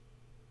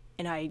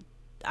I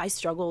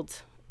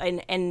struggled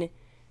and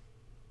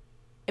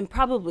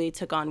probably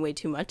took on way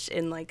too much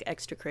in like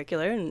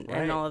extracurricular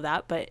and all of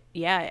that. But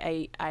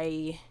yeah,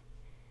 I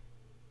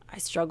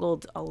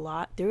struggled a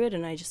lot through it,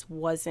 and I just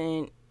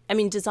wasn't. I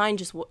mean, design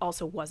just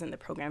also wasn't the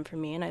program for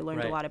me, and I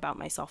learned a lot about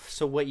myself.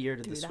 So what year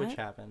did the switch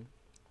happen?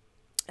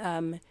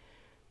 My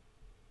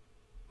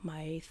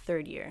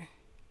 3rd year.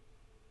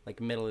 Like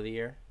middle of the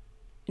year?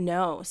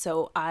 No,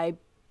 so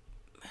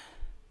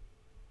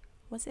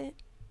was it?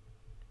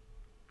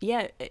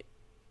 Yeah,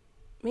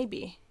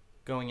 maybe.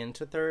 Going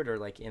into 3rd or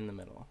like in the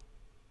middle?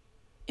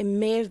 It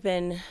may have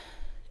been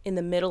in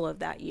the middle of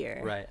that year.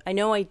 Right. I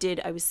know I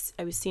did. I was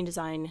scene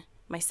design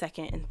my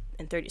 2nd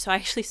and 3rd year. So I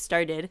actually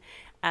started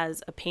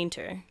as a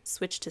painter,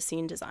 switched to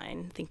scene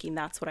design, thinking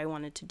that's what I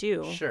wanted to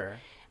do. Sure.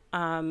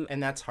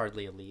 And that's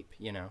hardly a leap,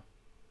 you know?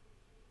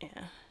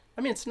 Yeah.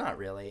 I mean, it's not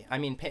really. I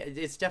mean,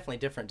 it's definitely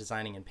different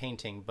designing and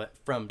painting, but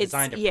from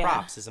design to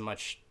props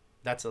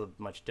that's a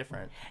much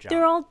different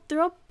job.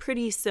 They're all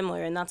pretty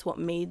similar, and that's what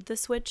made the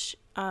switch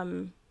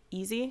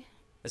easy.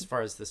 As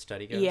far as the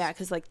study goes? Yeah,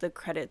 because like the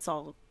credits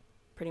all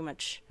pretty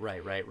much.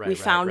 Right. We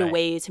found a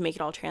way to make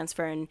it all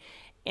transfer,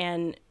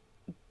 and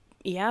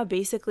yeah,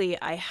 basically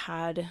I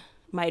had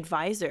my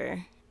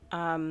advisor.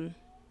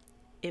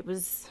 It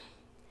was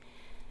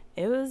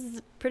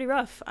pretty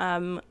rough.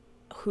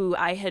 who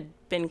I had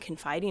been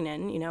confiding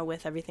in, you know,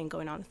 with everything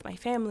going on with my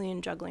family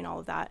and juggling all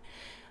of that,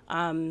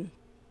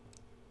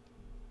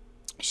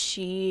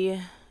 she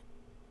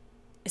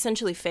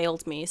essentially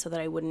failed me so that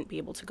I wouldn't be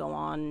able to go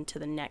on to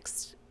the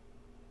next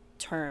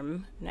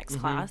term, next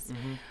class.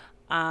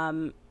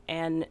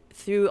 And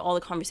through all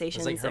the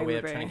conversations, it was like her way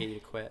of trying to get you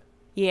to quit.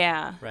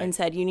 Yeah, right. And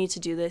said, you need to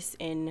do this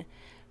in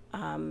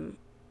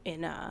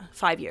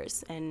 5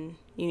 years, and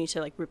you need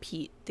to like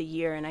repeat the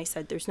year. And I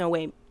said, there's no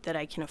way that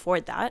I can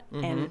afford that,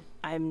 and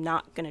I'm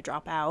not going to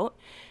drop out.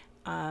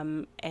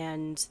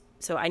 And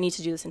so I need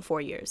to do this in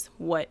 4 years.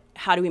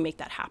 How do we make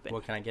that happen?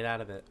 What can I get out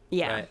of it?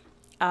 Yeah. Right.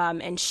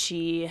 And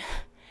she,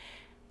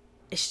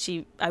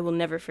 I will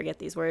never forget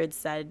these words,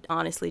 said,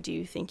 honestly, do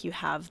you think you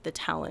have the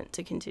talent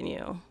to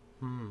continue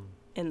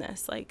in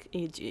this? Like,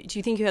 do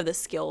you think you have the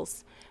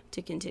skills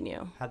to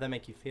continue? How'd that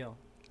make you feel?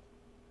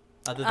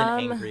 Other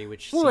than angry,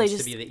 which seems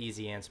to be the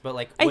easy answer. But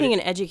like, I think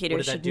an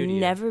educator should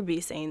never be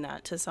saying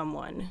that to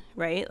someone,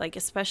 right? Like,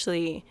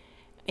 especially,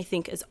 I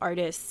think as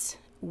artists,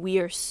 we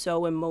are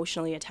so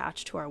emotionally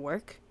attached to our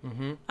work.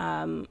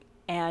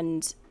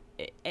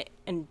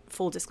 And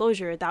full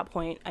disclosure, at that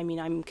point, I mean,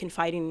 I'm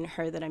confiding in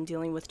her that I'm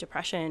dealing with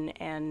depression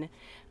and,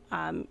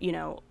 you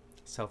know,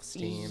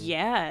 self-esteem.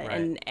 Yeah,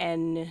 right.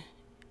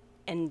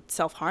 and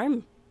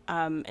self-harm,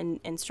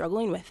 and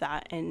struggling with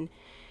that. And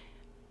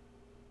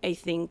I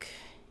think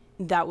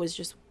that was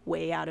just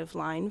way out of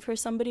line for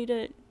somebody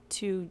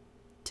to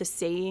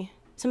say,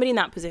 somebody in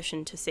that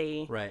position to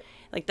say, right.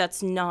 Like,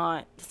 that's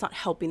not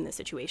helping the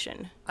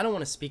situation. I don't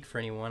want to speak for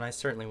anyone. I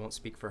certainly won't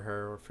speak for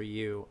her or for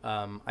you.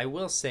 I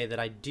will say that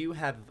I do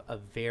have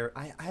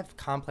I have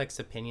complex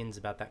opinions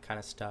about that kind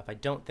of stuff. I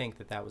don't think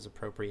that was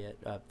appropriate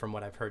from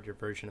what I've heard your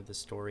version of the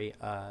story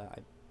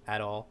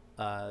at all.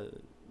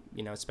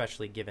 You know,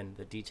 especially given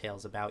the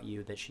details about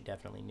you that she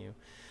definitely knew.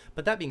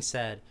 But that being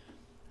said,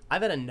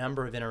 I've had a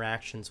number of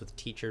interactions with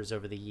teachers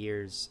over the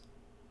years.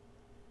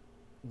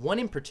 One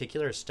in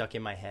particular is stuck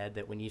in my head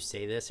that when you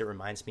say this, it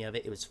reminds me of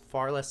it. It was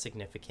far less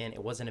significant.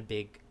 It wasn't a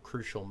big,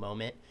 crucial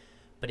moment,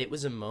 but it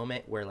was a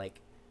moment where,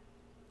 like,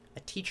 a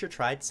teacher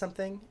tried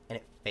something and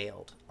it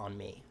failed on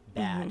me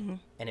bad.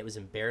 And it was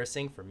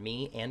embarrassing for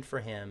me and for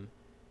him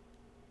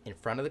in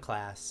front of the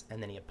class,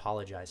 and then he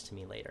apologized to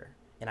me later.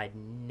 And I'd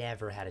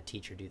never had a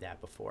teacher do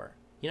that before.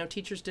 You know,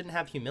 teachers didn't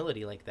have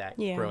humility like that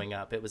growing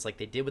up. It was like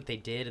they did what they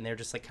did, and they're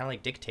just like kind of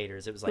like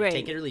dictators. It was like,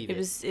 take it or leave it.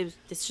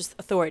 It's just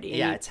authority.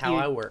 Yeah, it's how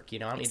I work. You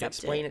know, I don't need to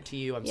explain it to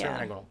you. I'm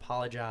certainly not going to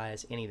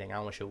apologize, anything. I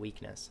don't want to show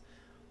weakness.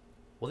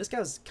 Well, this guy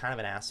was kind of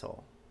an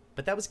asshole,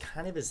 but that was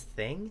kind of his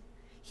thing.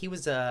 He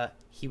was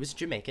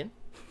Jamaican,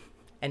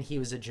 and he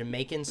was a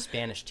Jamaican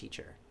Spanish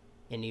teacher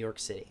in New York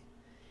City,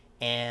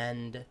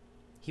 and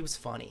he was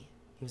funny.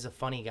 He was a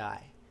funny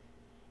guy,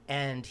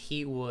 and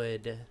he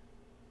would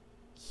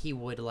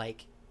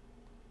like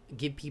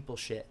give people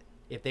shit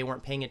if they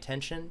weren't paying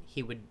attention.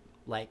 He would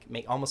like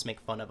almost make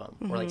fun of them,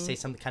 or like say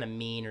something kind of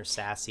mean or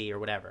sassy or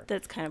whatever.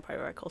 That's kind of part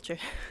of our culture.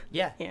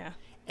 Yeah.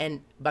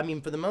 And I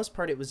mean, for the most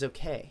part, it was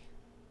okay.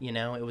 You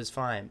know, it was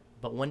fine.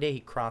 But one day he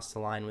crossed the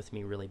line with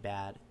me really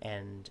bad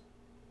and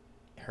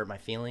hurt my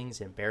feelings,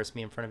 embarrassed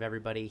me in front of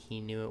everybody.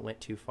 He knew it went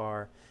too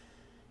far,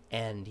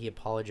 and he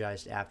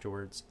apologized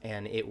afterwards.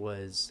 And it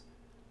was,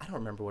 I don't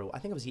remember what it was. I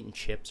think I was eating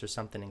chips or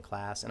something in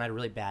class, and I had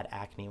really bad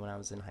acne when I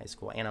was in high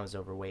school, and I was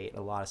overweight,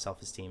 a lot of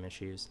self-esteem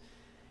issues.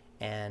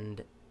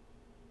 And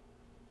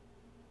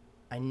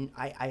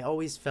I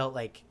always felt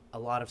like a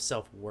lot of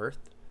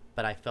self-worth,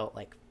 but I felt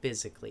like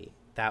physically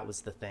that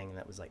was the thing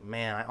that was like,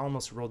 man, I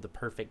almost rolled the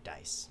perfect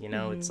dice. You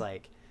know, it's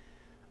like,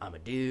 I'm a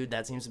dude,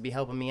 that seems to be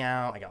helping me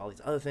out. I got all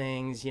these other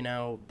things, you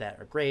know, that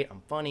are great.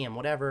 I'm funny, I'm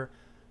whatever,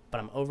 but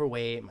I'm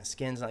overweight. My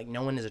skin's like,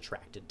 no one is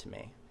attracted to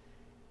me.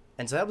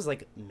 And so that was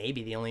like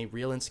maybe the only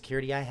real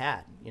insecurity I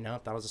had, you know,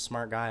 thought I was a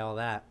smart guy, all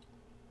that.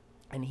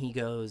 And he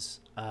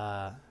goes,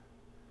 I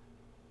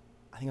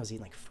think I was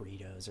eating like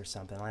Fritos or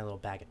something, like a little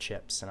bag of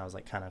chips, and I was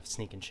like kind of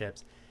sneaking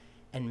chips.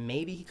 And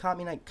maybe he caught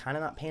me like kind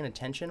of not paying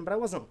attention, but I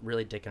wasn't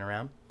really dicking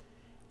around.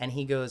 And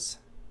he goes,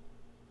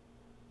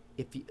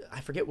 I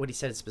forget what he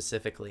said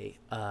specifically,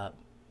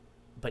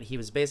 but he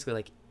was basically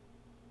like,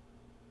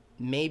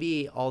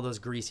 maybe all those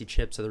greasy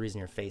chips are the reason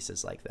your face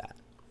is like that.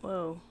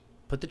 Whoa.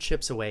 Put the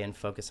chips away and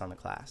focus on the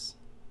class.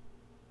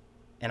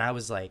 And I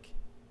was like,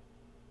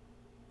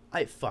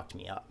 it fucked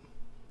me up.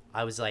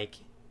 I was like,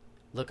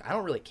 look, I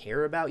don't really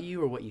care about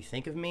you or what you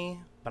think of me,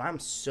 but I'm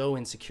so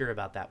insecure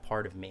about that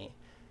part of me.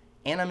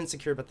 And I'm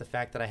insecure about the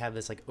fact that I have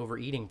this like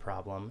overeating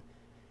problem.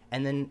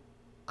 And then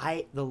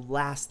the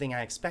last thing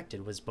I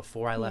expected was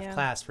before I left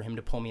class for him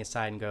to pull me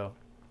aside and go,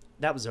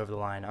 that was over the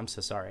line. I'm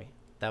so sorry.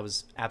 That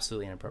was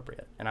absolutely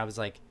inappropriate. And I was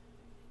like,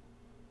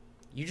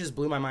 you just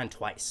blew my mind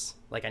twice.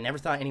 Like, I never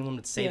thought anyone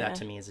would say that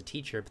to me as a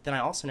teacher, but then I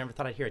also never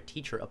thought I'd hear a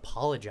teacher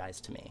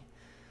apologize to me.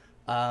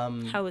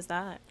 How was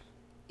that?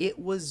 It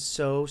was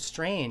so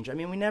strange. I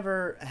mean, we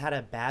never had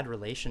a bad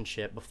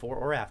relationship before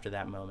or after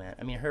that moment.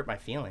 I mean, it hurt my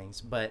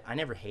feelings, but I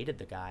never hated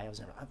the guy. I was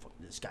never,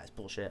 this guy's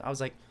bullshit.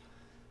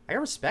 I I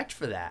got respect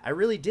for that. I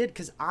really did,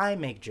 because I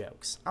make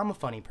jokes. I'm a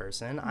funny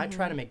person. I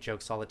try to make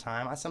jokes all the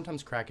time. I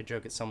sometimes crack a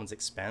joke at someone's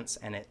expense,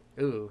 and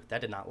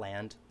that did not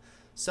land.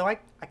 So I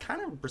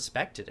kind of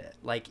respected it.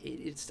 Like,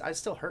 I was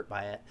still hurt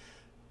by it.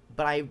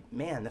 But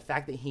the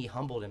fact that he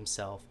humbled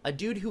himself, a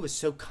dude who was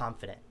so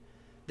confident.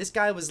 This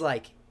guy was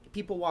like,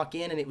 people walk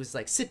in and it was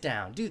like, sit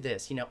down, do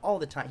this, all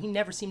the time. He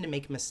never seemed to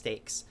make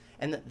mistakes.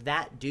 And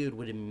that dude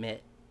would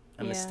admit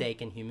a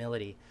mistake in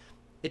humility.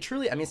 It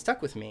truly, it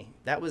stuck with me.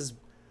 That was,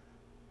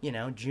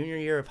 junior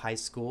year of high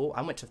school.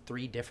 I went to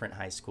 3 different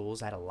high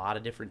schools. I had a lot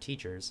of different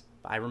teachers.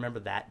 But I remember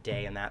that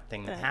day and that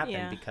thing that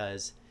happened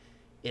because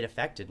it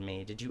affected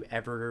me. Did you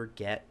ever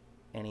get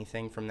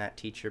anything from that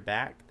teacher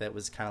back that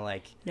was kind of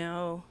like...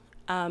 No.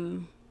 I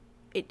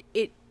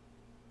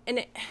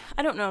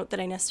don't know that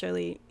I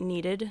necessarily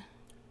needed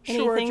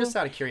anything. Sure, just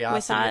out of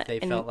curiosity if they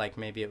felt like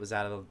maybe it was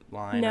out of the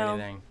line or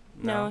anything.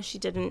 No, she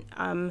didn't.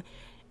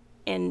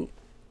 And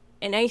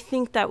I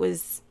think that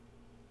was...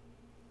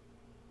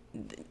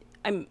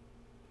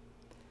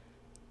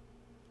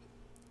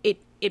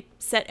 It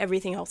set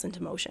everything else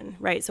into motion,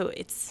 right? So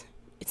it's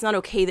not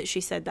okay that she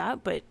said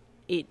that, but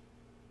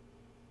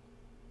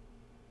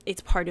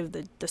it's part of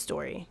the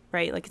story,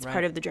 right? Like, it's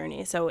part of the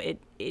journey. So it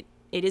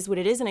is what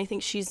it is. And I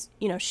think she's,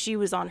 she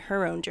was on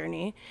her own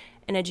journey,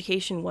 and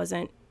education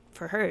wasn't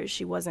for her.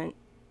 She wasn't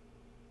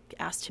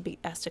asked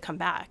to come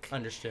back.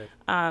 Understood.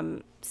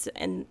 So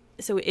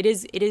it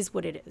is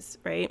what it is,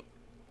 right?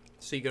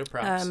 So you go to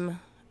props.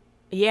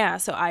 Yeah.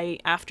 So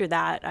after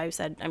that, I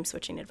said, I'm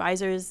switching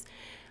advisors.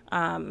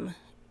 And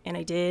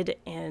I did,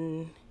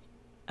 and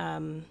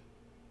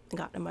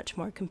got a much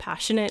more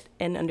compassionate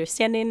and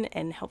understanding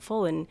and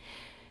helpful, and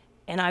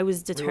I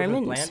was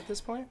determined. Were you with Bland at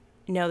this point?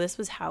 No, this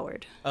was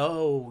Howard.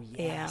 Oh,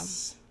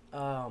 yes. Yeah.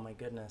 Oh, my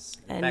goodness.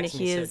 It affects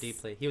me so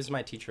deeply. He was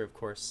my teacher, of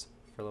course,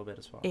 for a little bit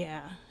as well.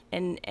 Yeah.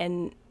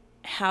 And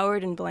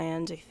Howard and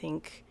Bland, I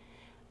think,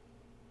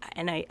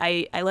 and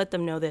I let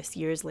them know this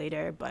years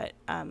later, but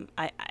I'm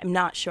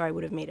not sure I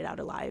would have made it out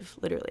alive,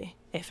 literally,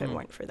 if it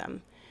weren't for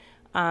them.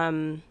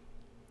 And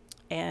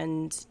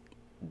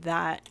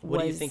that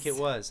What do you think it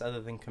was, other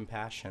than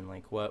compassion?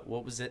 Like, what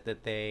was it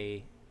that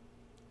they...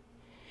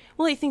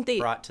 Well, I think they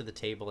brought to the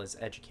table as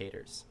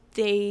educators.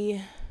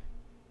 I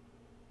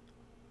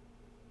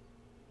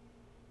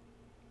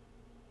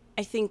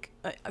think,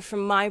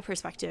 from my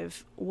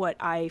perspective, what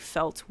I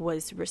felt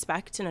was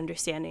respect and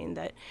understanding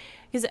that,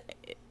 because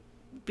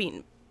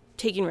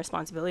taking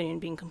responsibility and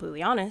being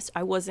completely honest,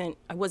 I wasn't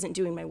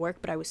doing my work,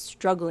 but I was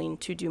struggling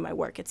to do my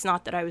work. It's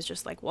not that I was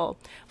just like, well,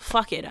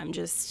 fuck it, I'm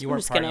just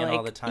partying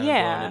all the time,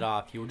 blowing it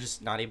off. You were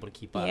just not able to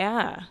keep up.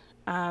 Yeah.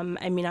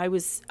 I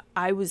was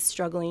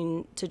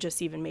struggling to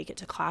just even make it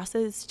to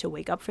classes, to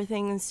wake up for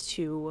things,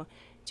 to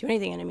do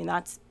anything. And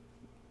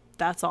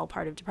that's all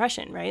part of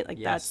depression, right? Like,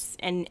 yes.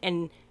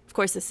 And of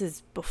course, this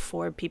is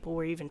before people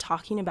were even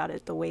talking about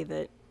it the way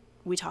that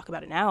we talk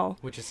about it now.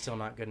 Which is still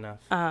not good enough.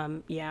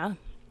 Yeah.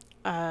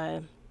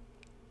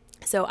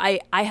 So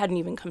I hadn't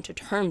even come to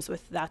terms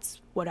with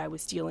that's what I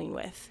was dealing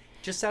with.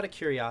 Just out of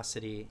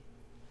curiosity,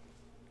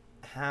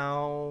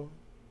 how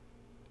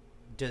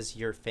does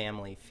your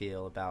family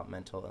feel about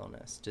mental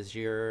illness? Does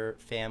your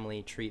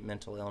family treat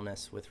mental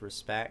illness with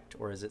respect,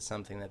 or is it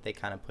something that they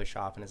kind of push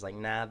off and is like,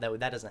 nah,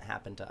 that doesn't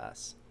happen to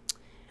us?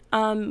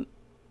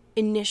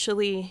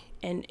 Initially,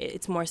 and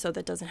it's more so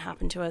that doesn't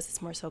happen to us.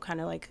 It's more so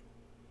kind of like,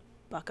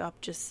 buck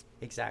up, just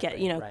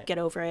get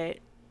over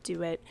it,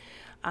 do it.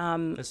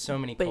 There's so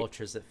many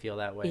cultures that feel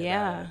that way.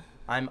 Yeah.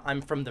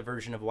 I'm from the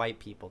version of white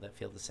people that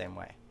feel the same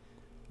way,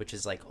 which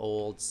is like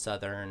old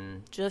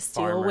Southern just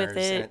farmers, deal with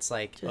it. And it's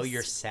like, oh,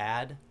 you're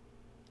sad?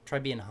 Try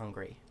being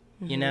hungry.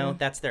 Mm-hmm.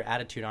 That's their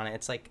attitude on it.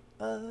 It's like,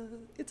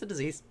 it's a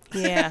disease.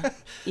 Yeah.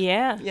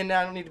 Yeah. I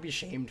don't need to be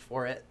shamed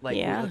for it. Like,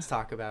 let's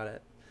talk about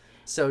it.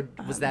 So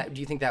do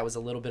you think that was a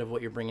little bit of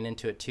what you're bringing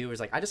into it too? It was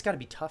like, I just got to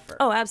be tougher.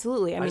 Oh,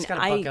 absolutely. I just got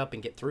to buck up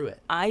and get through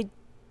it. I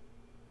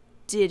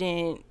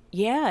didn't.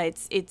 Yeah.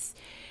 It's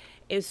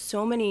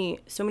so many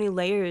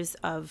layers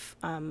of,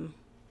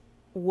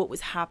 what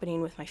was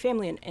happening with my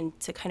family. And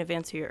to kind of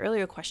answer your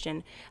earlier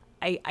question,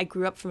 I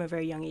grew up from a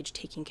very young age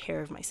taking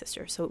care of my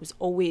sister. So it was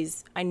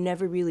always, I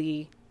never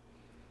really,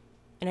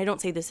 and I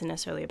don't say this in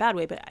necessarily a bad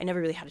way, but I never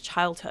really had a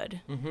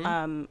childhood,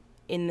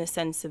 in the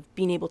sense of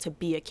being able to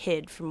be a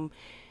kid. From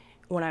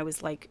when I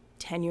was like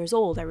 10 years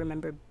old, I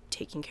remember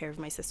taking care of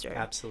my sister.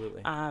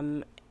 Absolutely.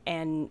 And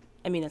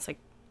it's like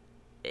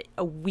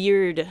a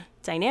weird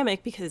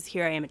dynamic, because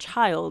here I am, a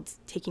child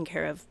taking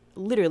care of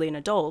literally an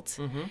adult.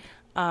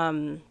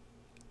 Mm-hmm.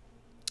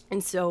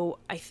 And so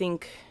I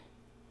think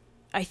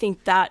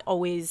that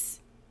was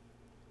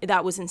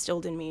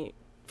instilled in me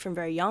from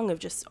very young, of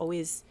just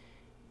always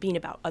being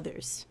about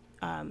others,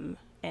 and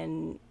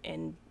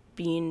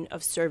being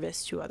of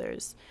service to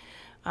others.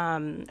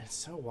 It's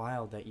so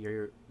wild that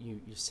you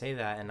say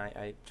that, and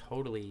I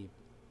totally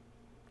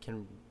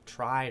can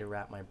try to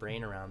wrap my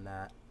brain around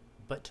that,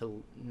 but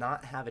to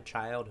not have a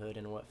childhood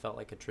in what felt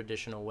like a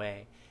traditional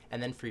way,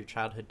 and then for your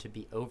childhood to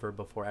be over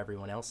before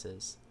everyone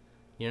else's.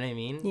 You know what I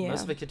mean? Yeah.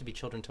 Most of us get to be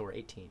children until we're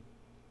 18.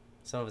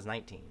 Some of us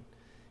 19.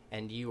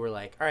 And you were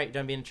like, all right,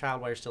 done being a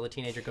child while you're still a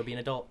teenager, go be an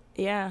adult.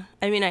 Yeah.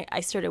 I mean, I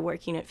started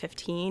working at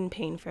 15,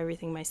 paying for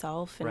everything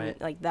myself. And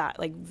Right. like that,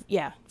 like,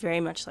 yeah,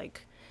 very much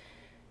like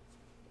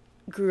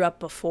grew up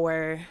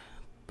before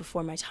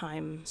my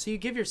time. So you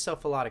give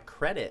yourself a lot of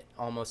credit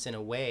almost in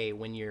a way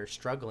when you're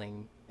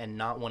struggling and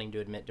not wanting to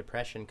admit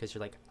depression, because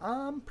you're like,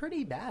 I'm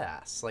pretty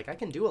badass. Like, I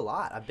can do a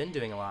lot. I've been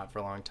doing a lot for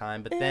a long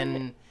time. But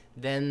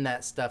then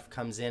that stuff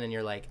comes in and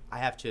you're like, I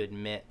have to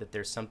admit that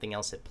there's something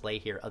else at play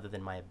here other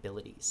than my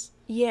abilities.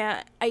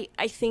 Yeah,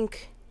 I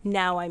think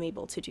now I'm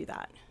able to do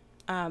that.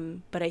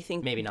 But I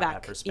think maybe not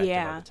back, that perspective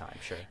yeah, at the time,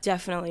 sure.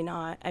 Definitely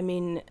not. I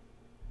mean,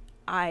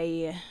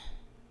 I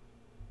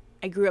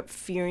grew up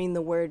fearing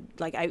the word,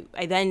 like I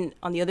then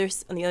on the other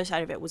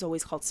side of it was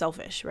always called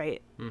selfish, right?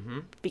 Mm-hmm.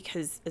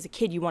 Because as a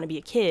kid you want to be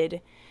a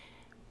kid,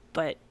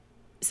 but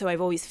so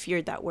I've always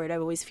feared that word. I've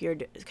always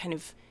feared kind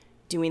of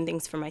doing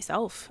things for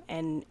myself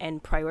and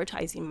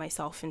prioritizing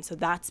myself, and so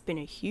that's been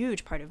a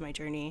huge part of my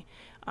journey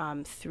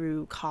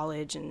through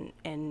college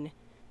and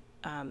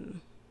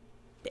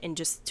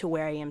just to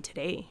where I am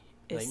today.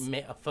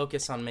 Like a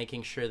focus on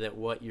making sure that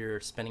what you're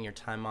spending your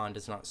time on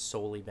does not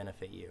solely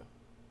benefit you.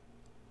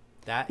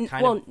 That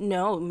kind of...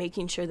 no,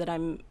 making sure that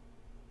I'm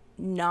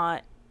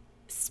not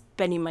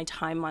spending my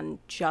time on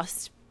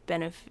just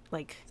benefit,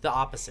 like... The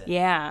opposite.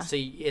 Yeah. So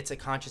it's a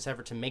conscious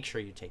effort to make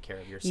sure you take care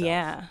of yourself.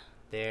 Yeah.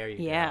 There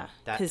you go.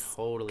 That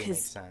totally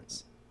makes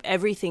sense.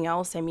 Everything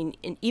else, I mean,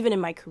 even in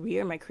my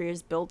career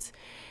is built...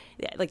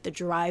 Like, the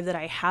drive that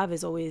I have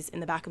is always in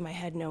the back of my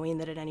head, knowing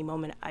that at any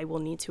moment I will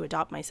need to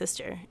adopt my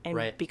sister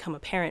and become a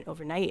parent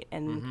overnight.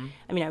 And,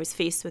 I mean, I was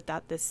faced with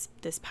that this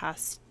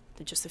past...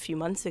 just a few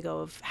months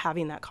ago of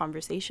having that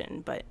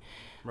conversation, but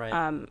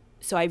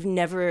so I've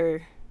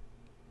never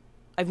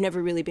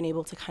really been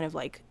able to kind of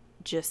like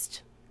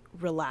just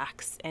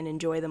relax and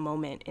enjoy the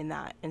moment in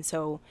that. And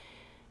so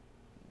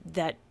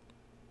that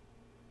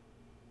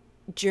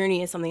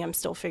journey is something I'm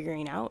still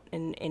figuring out,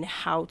 and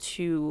how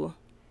to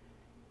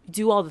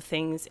do all the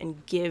things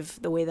and give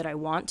the way that I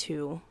want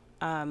to,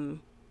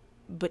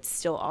 but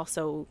still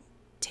also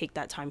take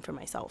that time for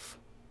myself.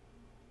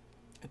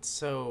 It's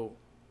so...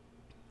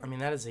 I mean,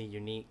 that is a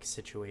unique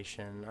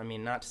situation. I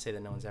mean, not to say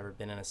that no one's ever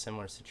been in a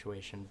similar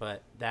situation,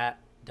 but that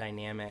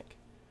dynamic,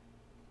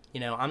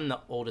 I'm the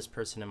oldest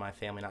person in my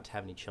family not to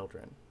have any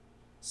children.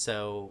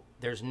 So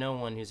there's no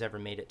one who's ever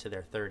made it to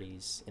their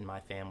 30s in my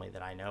family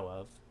that I know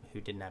of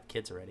who didn't have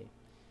kids already.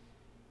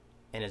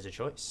 And it's a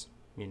choice,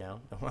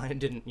 I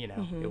didn't,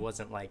 it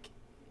wasn't like,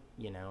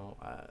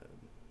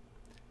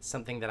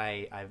 something that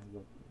I've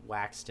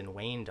waxed and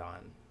waned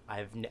on.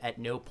 I've at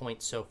no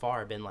point so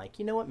far been like,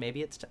 you know what,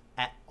 maybe it's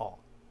at all.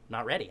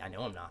 Not ready. I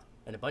know I'm not,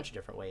 in a bunch of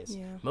different ways,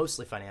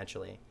 mostly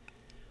financially.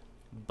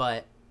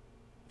 But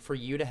for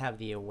you to have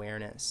the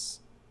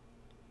awareness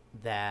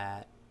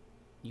that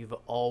you've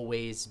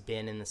always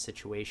been in the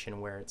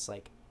situation where it's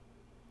like,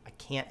 I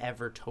can't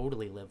ever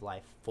totally live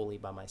life fully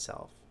by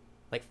myself.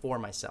 Like, for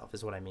myself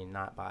is what I mean,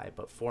 not by,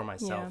 but for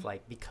myself.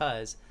 Like,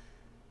 because,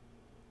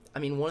 I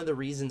mean, one of the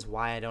reasons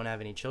why I don't have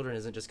any children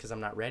isn't just because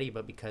I'm not ready,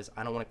 but because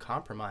I don't want to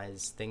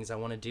compromise things I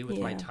want to do with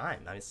my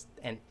time.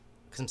 And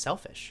because I'm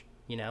selfish.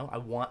 I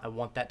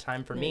want that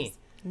time for me.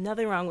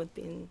 Nothing wrong with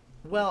being...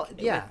 Well,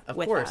 yeah, of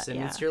course. That,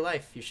 and it's your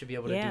life. You should be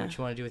able to do what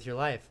you want to do with your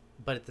life.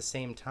 But at the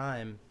same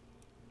time,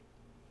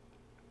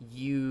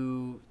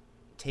 you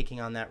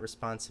taking on that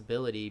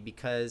responsibility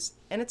because...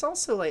 And it's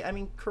also like, I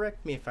mean,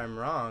 correct me if I'm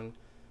wrong,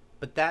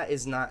 but that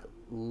is not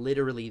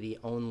literally the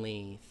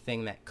only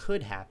thing that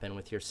could happen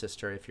with your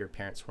sister if your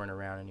parents weren't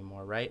around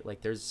anymore, right?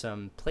 Like, there's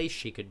some place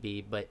she could be,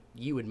 but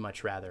you would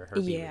much rather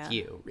her be with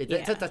you.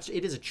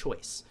 It is a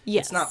choice.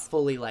 Yes. It's not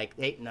fully like,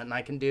 hey, nothing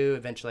I can do.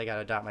 Eventually I got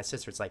to adopt my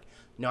sister. It's like,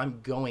 no, I'm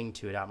going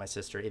to adopt my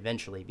sister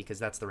eventually because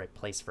that's the right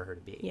place for her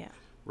to be. Yeah.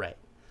 Right.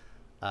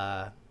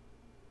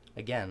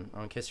 Again, I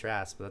don't kiss your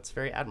ass, but that's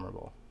very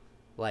admirable.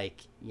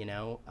 Like,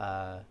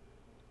 I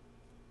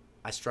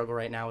struggle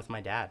right now with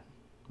my dad.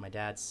 My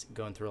dad's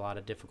going through a lot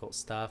of difficult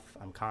stuff.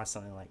 I'm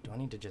constantly like, do I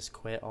need to just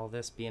quit all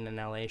this being in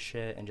LA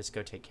shit and just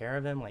go take care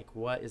of him? Like,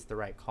 what is the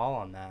right call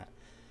on that?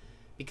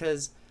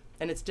 Because,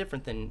 and it's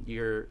different than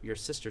your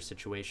sister's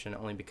situation,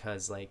 only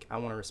because, like, I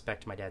want to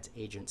respect my dad's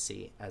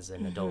agency as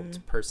an adult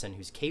person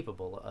who's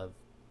capable of,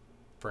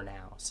 for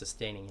now,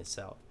 sustaining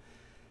himself.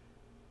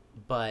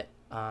 But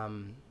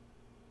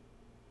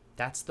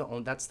that's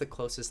the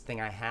closest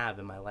thing I have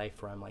in my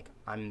life where I'm like,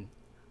 I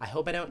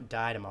hope I don't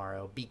die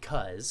tomorrow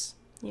because...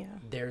 Yeah.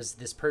 There's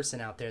this person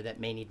out there that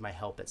may need my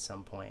help at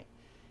some point.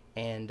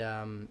 And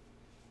I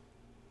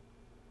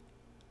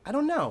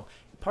don't know.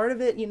 Part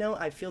of it,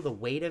 I feel the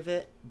weight of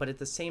it, but at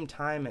the same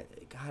time,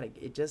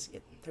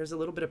 there's a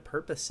little bit of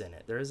purpose in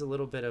it. There is a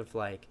little bit of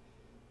like,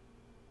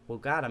 well,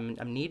 God,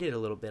 I'm needed a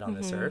little bit on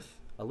this earth.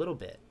 A little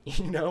bit.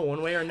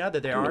 One way or another.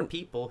 There are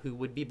people who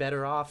would be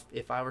better off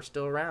if I were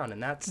still around,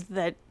 and that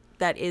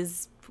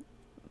is,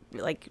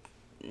 like,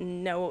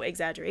 no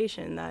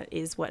exaggeration. That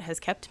is what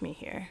has kept me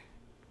here.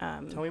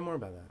 Tell me more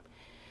about that,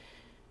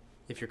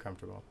 if you're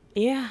comfortable.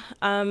 Yeah.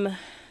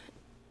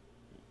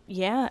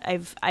 Yeah,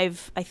 I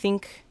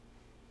think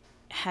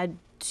had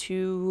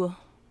two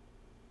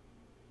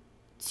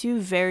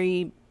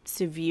very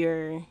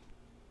severe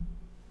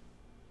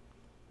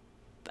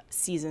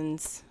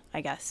seasons,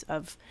 I guess,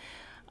 of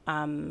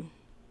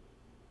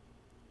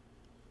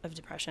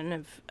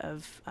depression,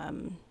 of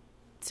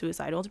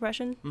suicidal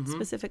depression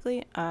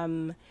specifically,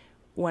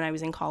 when I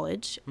was in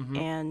college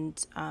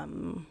and a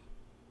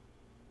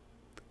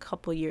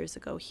couple years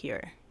ago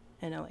here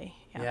in LA.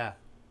 Yeah.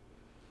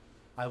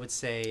 I would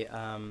say,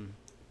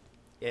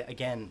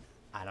 again,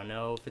 I don't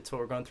know if it's what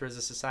we're going through as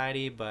a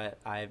society, but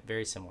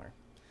very similar.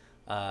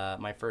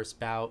 My first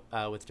bout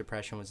with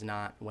depression was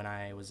not when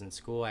I was in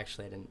school.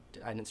 Actually,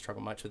 I didn't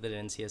struggle much with it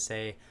in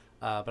NCSA,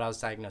 but I was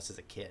diagnosed as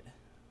a kid,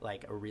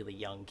 like a really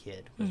young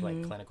kid with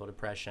like clinical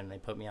depression. They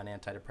put me on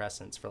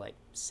antidepressants for like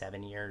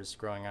 7 years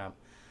growing up.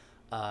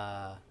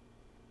 I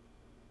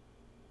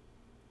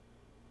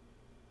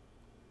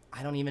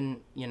don't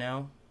even,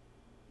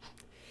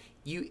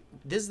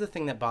 this is the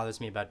thing that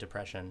bothers me about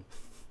depression,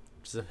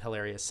 which is a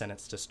hilarious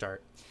sentence to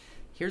start.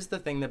 Here's the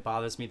thing that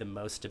bothers me the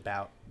most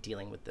about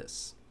dealing with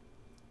this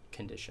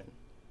condition.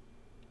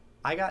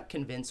 I got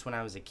convinced when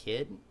I was a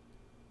kid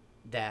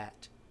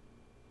that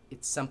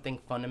it's something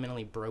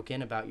fundamentally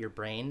broken about your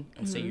brain,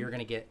 and so you're going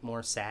to get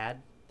more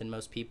sad than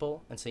most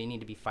people, and so you need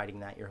to be fighting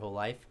that your whole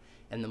life.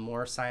 And the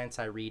more science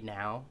I read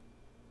now,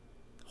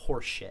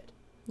 horse shit.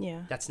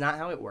 Yeah. That's not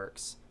how it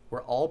works.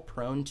 We're all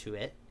prone to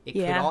it. It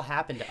could all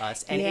happen to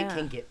us, and it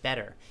can get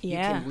better. You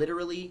can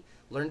literally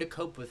learn to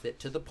cope with it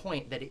to the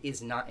point that it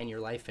is not in your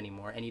life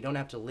anymore, and you don't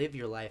have to live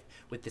your life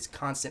with this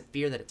constant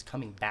fear that it's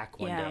coming back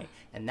one day.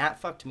 And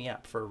that fucked me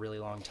up for a really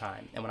long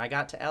time. And when I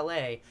got to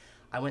LA,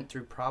 I went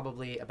through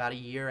probably about a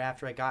year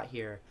after I got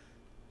here,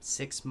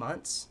 6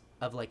 months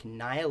of like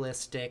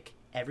nihilistic,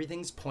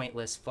 everything's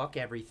pointless, fuck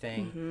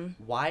everything.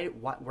 Why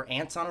we're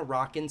ants on a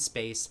rock in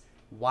space.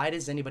 Why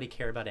does anybody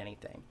care about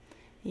anything?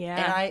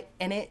 Yeah.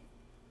 And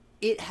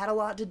it had a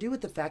lot to do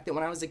with the fact that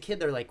when I was a kid,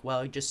 they're like,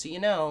 well, just so you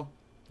know,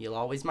 you'll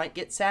always might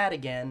get sad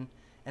again.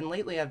 And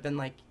lately I've been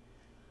like,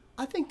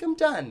 I think I'm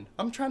done.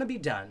 I'm trying to be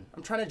done.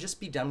 I'm trying to just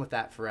be done with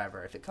that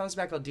forever. If it comes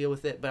back, I'll deal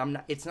with it. But I'm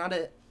not. It's not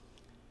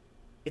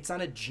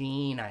a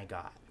gene I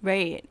got.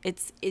 Right.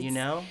 It's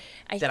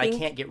I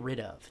can't get rid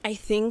of. I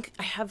think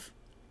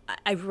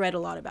I've read a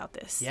lot about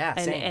this. Yeah,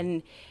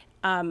 same.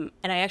 And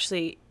I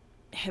actually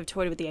have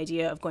toyed with the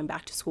idea of going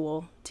back to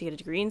school to get a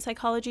degree in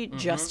psychology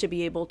just to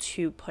be able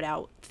to put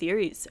out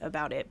theories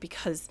about it,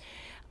 because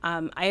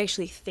I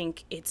actually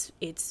think it's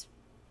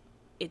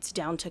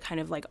down to kind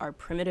of like our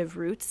primitive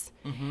roots,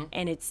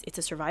 and it's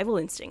a survival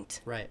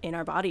instinct in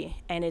our body,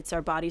 and it's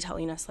our body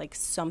telling us like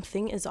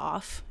something is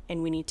off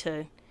and we need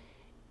to.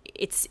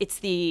 It's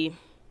the.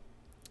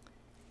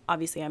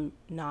 Obviously, I'm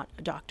not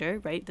a doctor,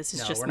 right? This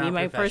is just me,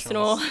 my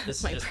personal, two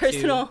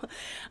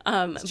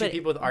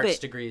people with arts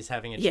degrees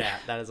having a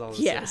chat. That is all this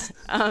is.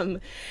 I'm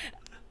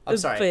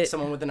sorry,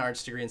 someone with an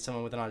arts degree and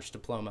someone with an arts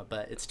diploma,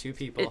 but it's two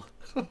people,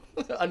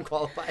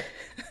 unqualified.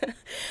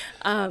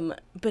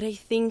 But I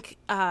think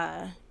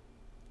it's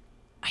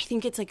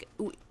like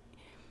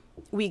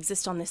we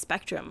exist on this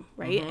spectrum,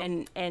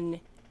 right?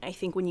 And I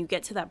think when you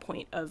get to that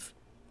point of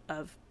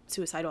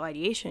suicidal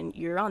ideation,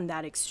 you're on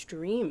that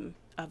extreme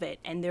of it,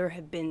 and there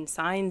have been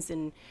signs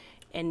and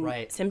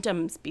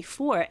symptoms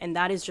before, and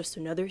that is just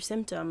another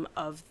symptom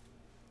of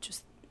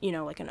just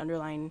like an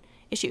underlying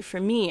issue. For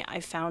me, I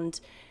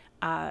found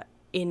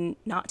in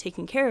not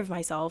taking care of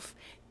myself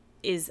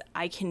is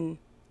I can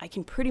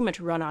pretty much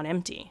run on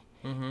empty,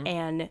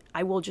 and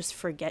I will just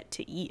forget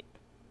to eat,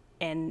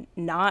 and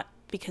not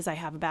because I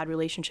have a bad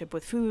relationship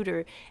with food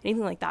or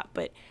anything like that,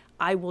 but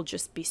I will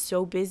just be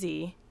so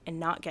busy and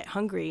not get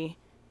hungry.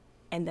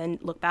 And then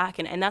look back,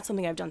 and that's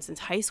something I've done since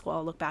high school.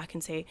 I'll look back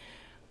and say,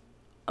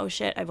 oh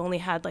shit, I've only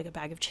had like a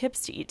bag of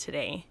chips to eat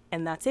today,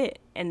 and that's it.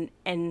 And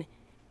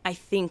I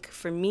think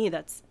for me,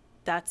 that's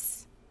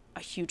a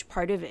huge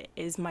part of it,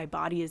 is my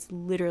body is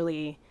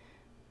literally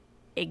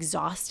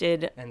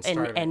exhausted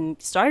and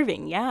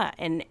starving. Yeah.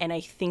 And I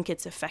think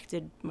it's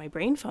affected my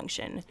brain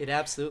function. It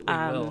absolutely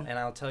will. And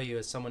I'll tell you,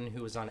 as someone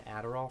who was on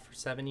Adderall for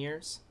 7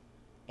 years,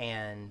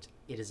 and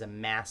it is a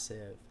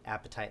massive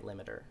appetite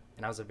limiter.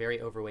 And I was a very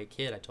overweight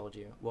kid, I told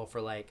you. Well, for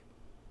like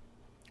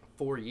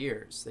 4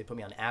 years, they put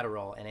me on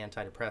Adderall and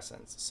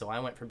antidepressants. So I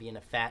went from being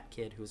a fat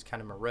kid who was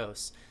kind of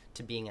morose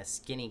to being a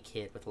skinny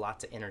kid with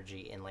lots of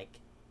energy in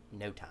like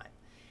no time.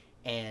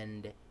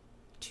 And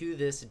to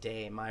this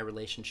day, my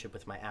relationship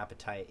with my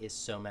appetite is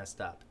so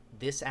messed up.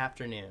 This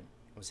afternoon,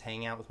 I was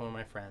hanging out with one of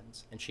my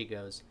friends, and she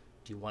goes,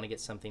 do you want to get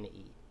something to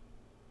eat?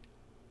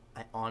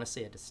 I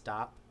honestly had to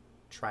stop,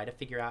 try to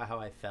figure out how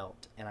I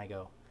felt, and I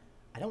go,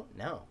 I don't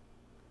know.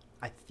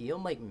 I feel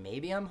like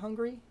maybe I'm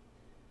hungry.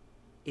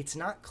 It's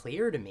not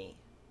clear to me,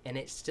 and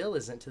it still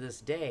isn't to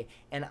this day.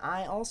 And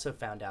I also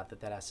found out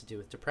that has to do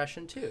with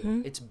depression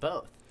too. It's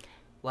both.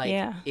 Like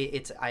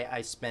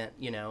I spent,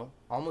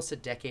 almost a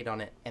decade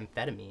on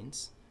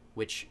amphetamines,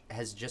 which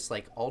has just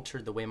like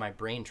altered the way my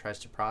brain tries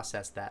to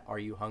process that "are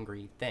you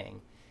hungry"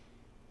 thing.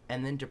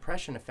 And then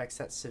depression affects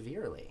that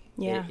severely.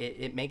 Yeah.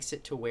 It makes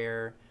it to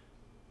where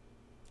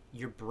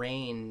your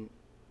brain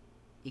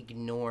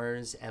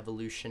ignores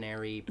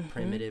evolutionary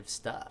primitive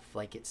stuff.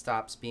 Like, it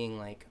stops being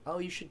like, oh,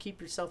 you should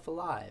keep yourself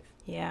alive.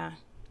 Yeah.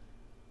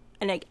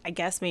 And I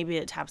guess maybe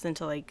it taps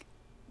into like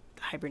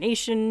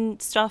hibernation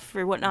stuff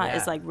or whatnot. Yeah.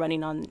 Is like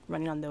running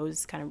on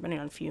those, kind of running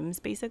on fumes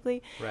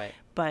basically. Right.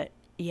 But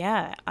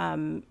yeah,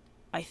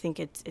 I think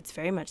it's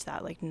very much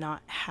that, like,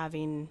 not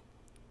having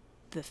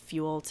the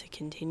fuel to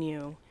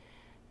continue,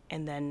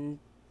 and then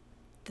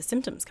the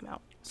symptoms come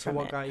out. So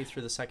what got you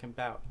through the second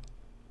bout?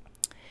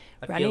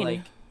 I Running. feel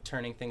like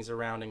turning things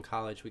around in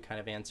college we kind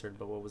of answered,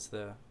 but what was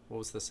the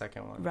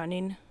second one?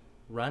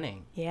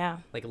 Running. Yeah.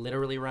 Like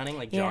literally running,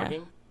 like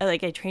jogging?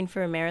 Like, I trained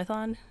for a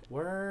marathon.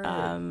 Word.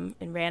 And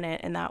ran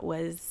it, and that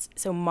was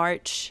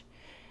March.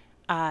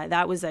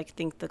 That was, I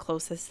think, the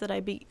closest that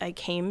I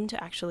came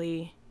to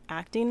actually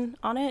acting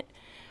on it.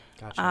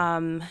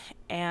 Gotcha.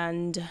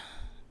 And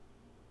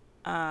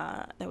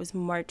that was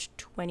March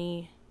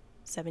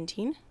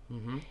 2017.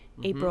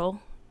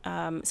 April.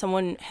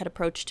 Someone had a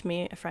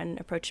friend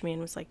approached me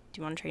and was like, do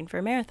you want to train for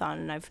a marathon?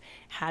 And I've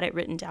had it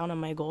written down on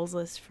my goals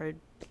list for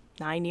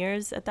 9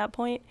 years at that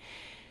point.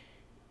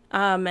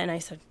 And I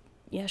said,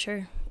 yeah,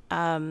 sure.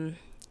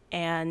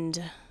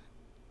 And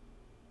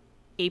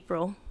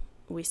April,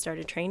 we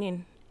started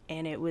training,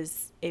 and it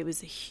was a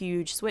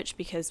huge switch,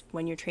 because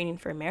when you're training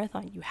for a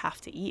marathon, you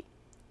have to eat.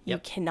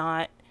 Yep.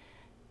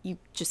 You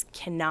just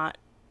cannot,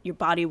 your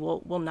body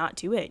will not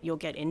do it. You'll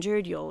get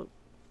injured.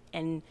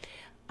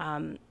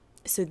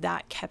 So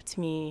that kept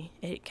me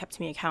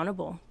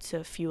accountable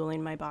to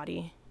fueling my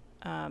body.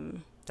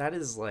 That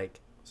is like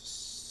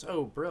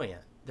so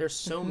brilliant. There's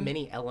so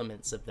many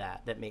elements of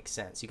that make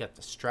sense. You got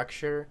the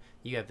structure,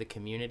 you have the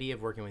community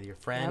of working with your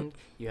friend, Yep.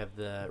 you have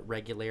the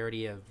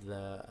regularity of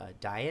the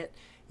diet,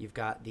 you've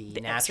got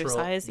the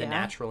exercise,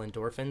 natural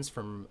endorphins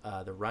from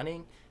the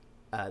running.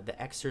 The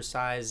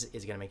exercise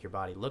is going to make your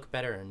body look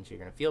better, and you're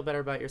going to feel better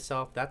about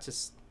yourself.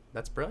 That's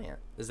brilliant.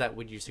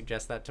 Would you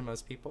suggest that to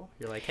most people?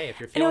 You're like, hey, if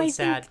you're feeling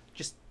sad,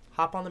 just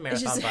hop on the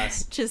marathon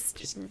bus.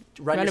 Just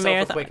run yourself a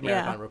marathon. quick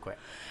marathon real quick.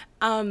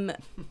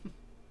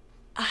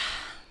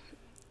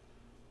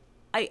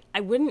 I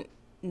wouldn't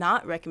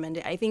not recommend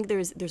it. I think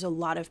there's a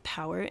lot of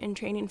power in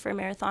training for a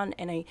marathon,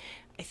 and I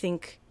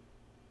think,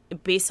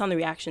 based on the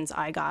reactions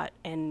I got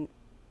and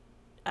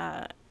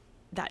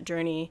that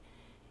journey,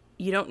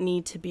 you don't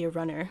need to be a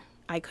runner.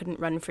 I couldn't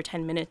run for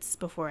 10 minutes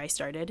before I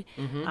started.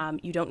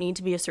 You don't need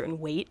to be a certain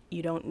weight.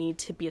 You don't need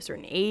to be a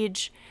certain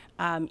age.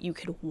 You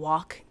could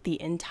walk the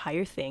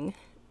entire thing.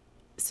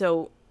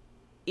 So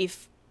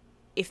if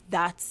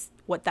that's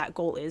what that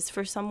goal is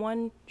for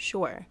someone,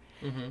 sure.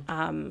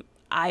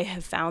 I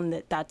have found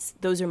that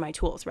those are my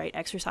tools, right?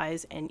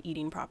 Exercise and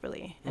eating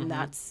properly. And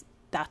that's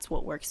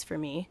what works for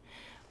me.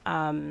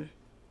 That's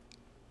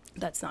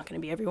not going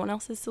to be everyone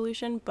else's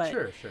solution, but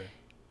Sure.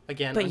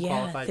 Again,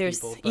 unqualified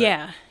people,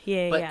 but,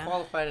 but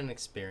qualified in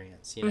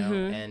experience, you know,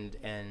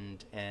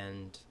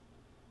 and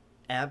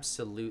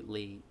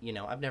absolutely, you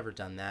know, I've never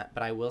done that,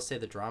 but I will say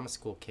the drama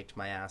school kicked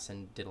my ass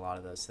and did a lot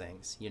of those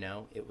things, you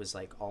know. It was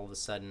like all of a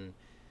sudden,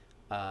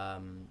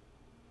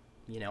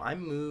 you know, I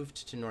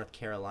moved to North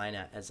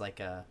Carolina as like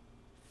a,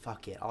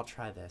 fuck it, I'll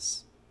try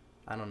this.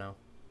 I don't know,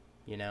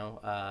 you know,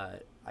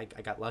 I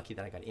got lucky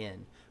that I got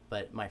in,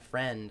 but my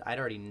friend, I'd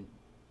already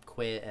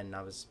quit and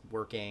I was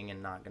working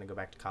and not going to go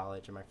back to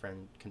college, and my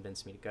friend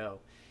convinced me to go.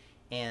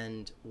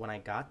 And when I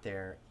got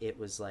there, it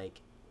was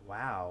like,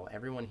 wow,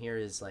 everyone here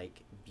is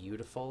like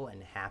beautiful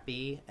and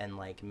happy and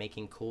like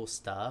making cool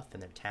stuff,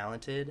 and they're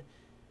talented,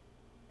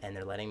 and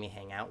they're letting me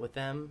hang out with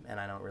them, and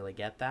I don't really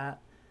get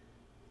that,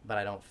 but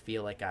I don't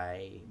feel like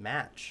I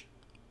match,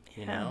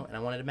 you know, and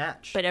I wanted to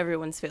match. But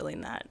everyone's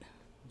feeling that.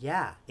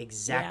 Yeah,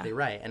 exactly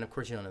right. And of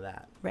course you don't know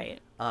that. Right.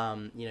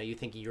 You know, you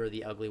think you're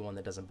the ugly one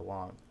that doesn't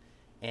belong.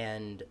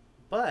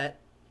 But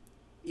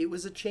it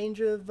was a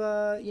change of,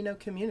 you know,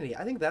 community.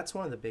 I think that's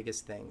one of the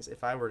biggest things.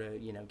 If I were to,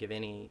 you know, give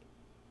any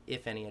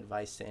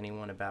advice to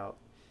anyone about,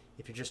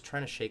 if you're just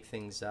trying to shake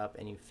things up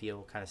and you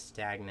feel kind of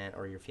stagnant,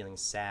 or you're feeling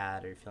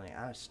sad, or you're feeling,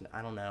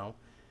 I don't know,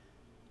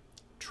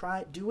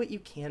 do what you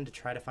can to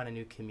try to find a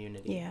new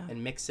community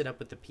and mix it up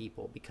with the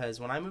people.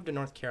 Because when I moved to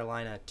North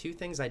Carolina, 2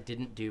 things I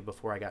didn't do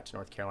before I got to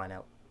North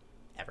Carolina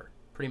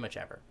pretty much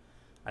ever.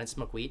 I didn't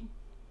smoke weed,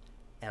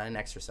 and I didn't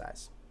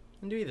exercise.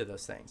 I didn't do either of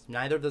those things.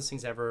 Neither of those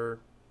things ever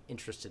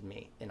interested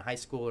me in high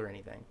school or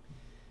anything.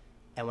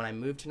 And when I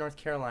moved to North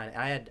Carolina,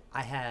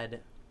 I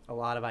had a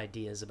lot of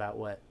ideas about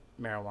what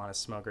marijuana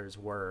smokers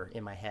were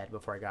in my head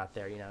before I got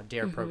there. You know,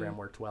 DARE program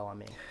worked well on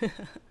me.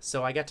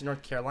 So I got to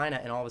North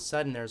Carolina, and all of a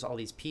sudden there's all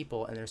these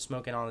people, and they're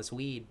smoking all this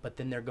weed, but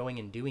then they're going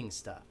and doing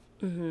stuff.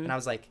 And I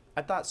was like,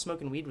 I thought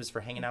smoking weed was for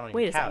hanging out on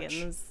your couch.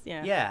 Wait a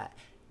second. Yeah.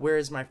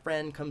 Whereas my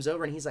friend comes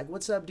over and he's like,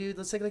 what's up, dude?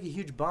 Let's take like a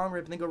huge bong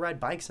rip and then go ride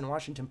bikes in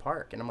Washington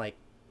Park. And I'm like,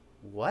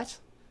 what?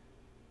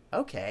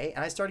 Okay.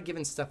 And I started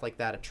giving stuff like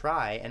that a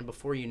try, and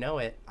before you know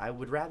it, I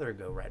would rather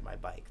go ride my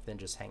bike than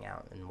just hang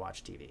out and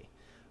watch TV.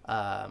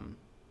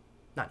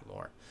 Not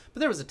anymore, but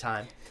there was a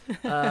time.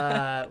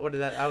 I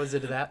was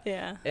into that.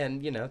 Yeah.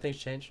 And you know, things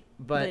change.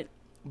 But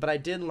But I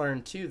did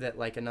learn too that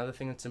like another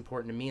thing that's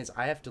important to me is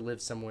I have to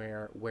live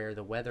somewhere where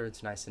the weather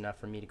is nice enough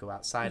for me to go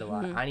outside a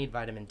lot. I need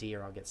vitamin D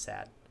or I'll get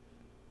sad.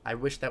 I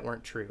wish that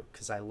weren't true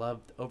because I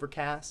love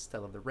overcast, I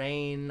love the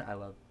rain, I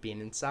love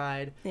being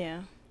inside.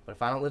 Yeah. But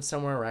if I don't live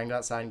somewhere where I can go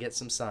outside and get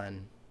some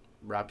sun,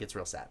 Rob gets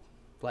real sad.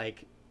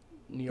 Like,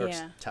 New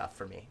York's tough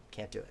for me.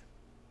 Can't do it.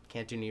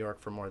 Can't do New York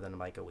for more than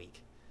like a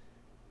week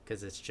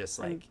because it's just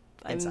like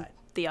inside. I'm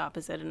the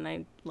opposite, and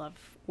I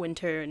love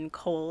winter and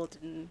cold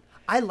and.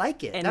 I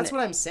like it. That's what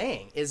I'm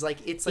saying. Is like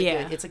it's like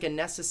it's like a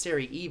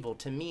necessary evil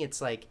to me.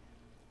 It's like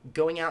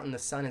going out in the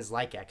sun is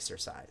like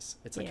exercise.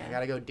 It's like I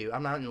gotta go do.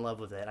 I'm not in love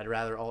with it. I'd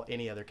rather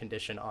any other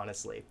condition,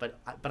 honestly. But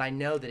I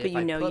know that if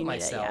I put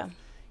myself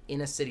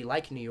in a city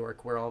like New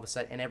York, where all of a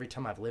sudden, and every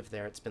time I've lived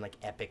there, it's been like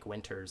epic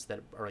winters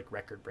that are like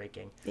record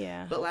breaking.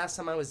 Yeah. But last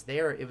time I was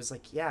there, it was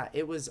like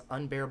it was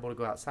unbearable to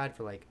go outside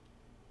for like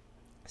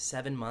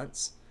 7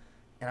 months,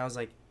 and I was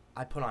like,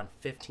 I put on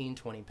 15,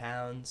 20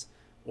 pounds.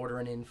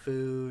 Ordering in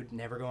food,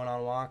 never going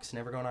on walks,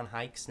 never going on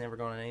hikes, never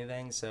going on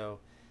anything. So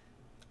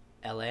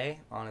LA,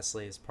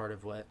 honestly, is part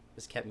of what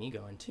has kept me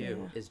going,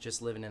 too, is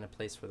just living in a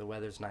place where the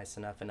weather's nice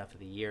enough of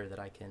the year that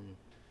I can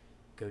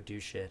go do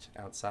shit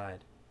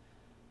outside.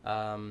 Do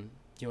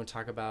you want to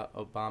talk about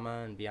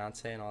Obama and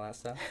Beyonce and all that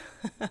stuff?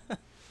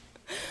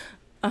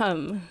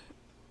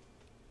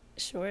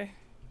 Sure.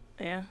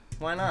 Yeah.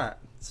 Why not?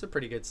 It's a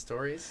pretty good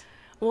stories.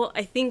 Well,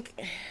 I think,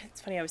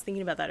 it's funny, I was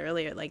thinking about that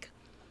earlier, like,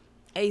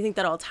 I think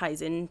that all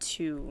ties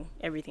into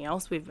everything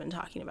else we've been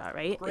talking about,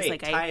 right? Great, it's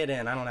like tie it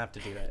in. I don't have to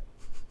do it.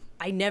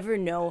 I never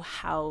know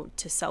how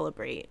to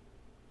celebrate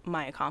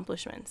my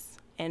accomplishments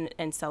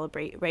and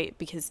celebrate, right?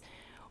 Because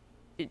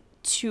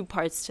two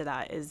parts to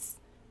that is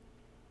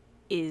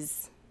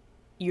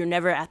you're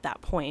never at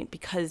that point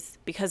because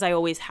I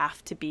always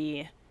have to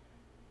be,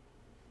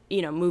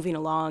 moving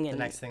along and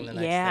the next thing, the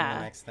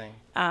next thing.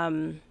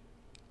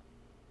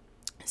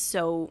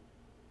 So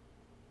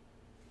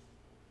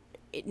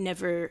it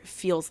never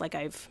feels like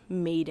I've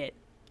made it,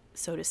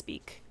 so to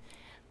speak.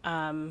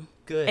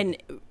 Good. And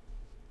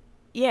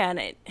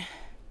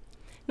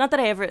not that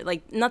I ever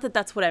not that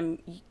that's what I'm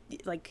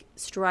like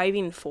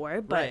striving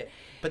for, but right.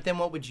 But then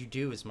what would you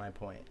do is my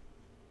point.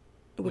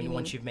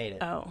 Once you've made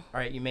it. Oh. All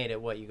right, you made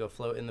it. What, you go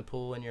float in the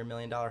pool in your $1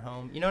 million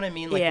home? You know what I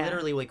mean? Like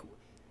literally like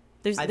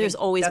there's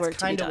always work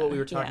to be done. That's kind of what we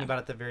were talking about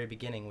at the very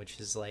beginning, which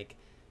is like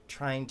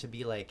trying to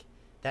be like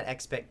that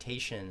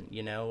expectation,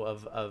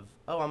 of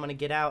oh, I'm gonna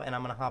get out and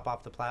I'm gonna hop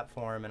off the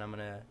platform and I'm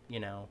gonna,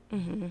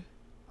 I'm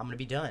gonna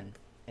be done,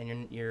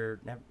 and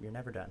you're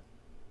never done.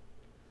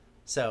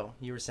 So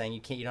you were saying you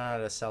don't know how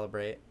to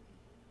celebrate.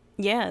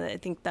 Yeah, I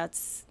think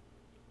that's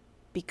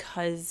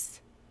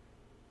because,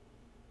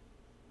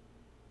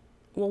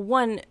 well,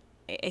 one,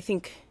 I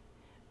think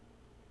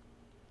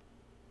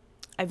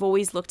I've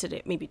always looked at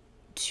it maybe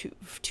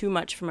too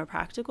much from a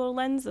practical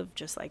lens of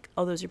just like,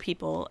 oh, those are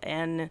people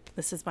and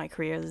this is my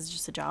career, this is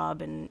just a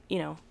job, and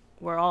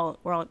we're all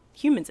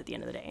humans at the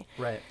end of the day,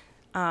 right?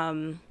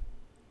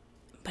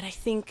 But I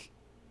think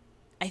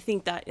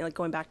that, like,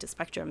 going back to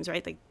spectrums,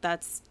 right, like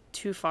that's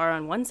too far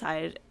on one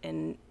side,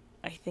 and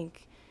I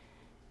think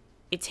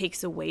it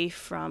takes away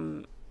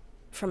from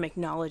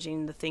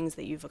acknowledging the things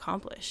that you've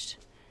accomplished.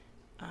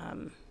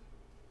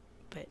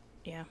 But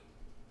yeah.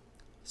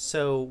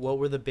 So what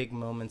were the big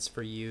moments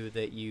for you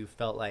that you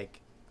felt like,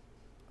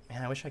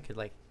 man, I wish I could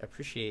like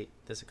appreciate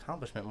this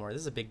accomplishment more?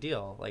 This is a big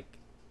deal. Like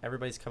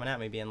everybody's coming at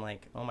me being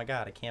like, oh my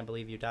God, I can't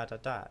believe you ... There have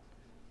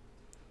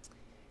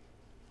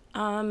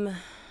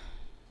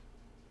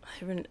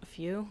been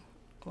a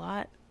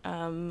lot.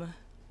 I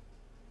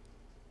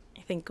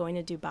think going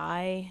to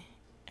Dubai,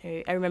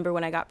 I remember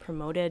when I got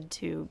promoted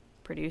to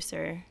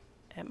producer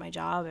at my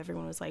job,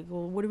 everyone was like,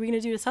 well, what are we going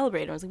to do to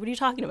celebrate? And I was like, what are you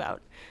talking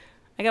about?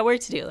 I got work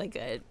to do. Like,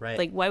 right.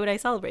 Like, why would I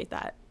celebrate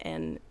that?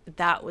 And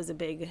that was a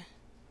big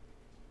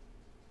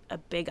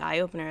eye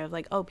opener of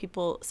like, oh,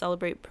 people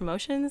celebrate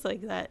promotions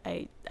like that.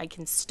 I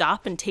can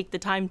stop and take the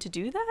time to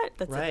do that.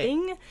 That's right. a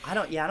thing. I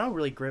don't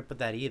really grip with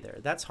that either.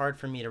 That's hard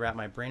for me to wrap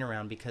my brain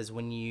around because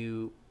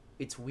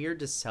it's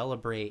weird to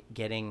celebrate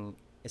getting,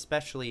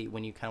 especially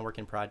when you kind of work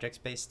in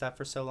projects-based stuff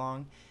for so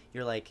long.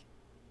 You're like,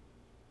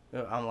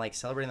 I'm like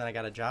celebrating that I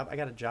got a job. I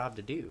got a job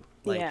to do.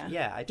 Like,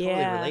 yeah, I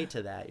totally relate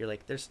to that. You're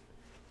like,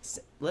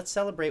 let's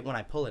celebrate when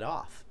I pull it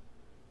off.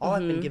 All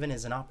I've been given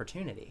is an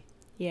opportunity.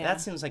 Yeah.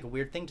 That seems like a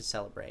weird thing to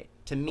celebrate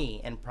to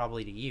me and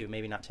probably to you,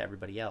 maybe not to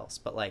everybody else,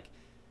 but like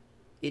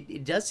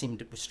it does seem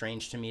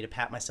strange to me to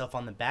pat myself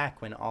on the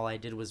back when all I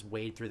did was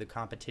wade through the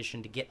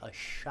competition to get a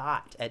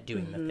shot at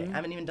doing the thing. I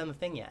haven't even done the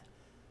thing yet.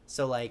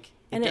 So like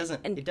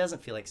it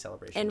doesn't feel like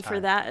celebration. And time. For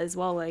that as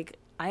well, like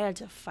I had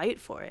to fight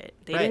for it.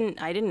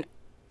 It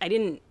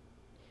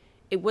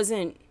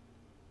wasn't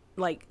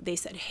like they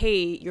said,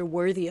 hey, you're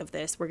worthy of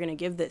this, we're going to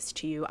give this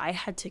to you. I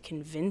had to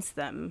convince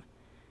them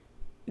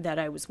that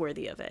I was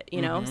worthy of it,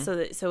 you know?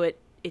 So it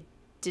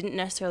didn't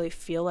necessarily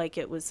feel like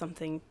it was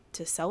something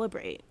to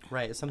celebrate.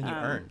 Right, it's something you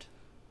earned.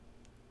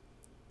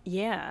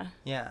 Yeah.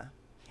 Yeah.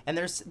 And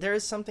there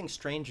is something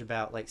strange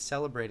about like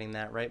celebrating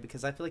that, right?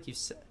 Because I feel like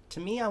to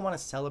me, I want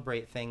to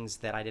celebrate things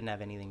that I didn't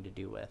have anything to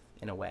do with,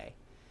 in a way.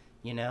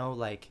 You know,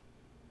 like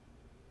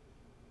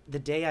the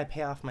day I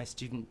pay off my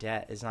student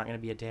debt is not going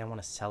to be a day I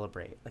want to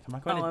celebrate. Like I'm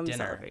not going to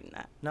dinner. Celebrating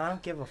that. No, I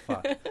don't give a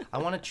fuck. I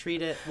want to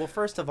treat it. Well,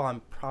 first of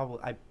all,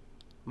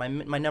 my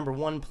number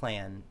one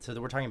plan. So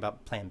that we're talking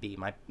about plan B.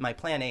 My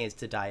plan A is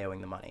to die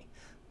owing the money.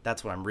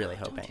 That's what I'm really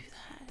hoping. Don't do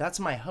that. That's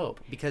my hope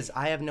because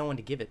I have no one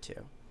to give it to.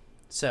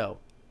 So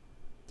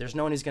there's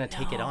no one who's going to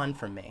take it on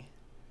from me.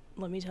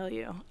 Let me tell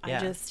you. Yeah. I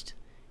just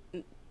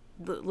a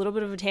little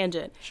bit of a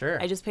tangent.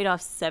 Sure. I just paid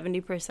off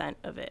 70%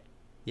 of it.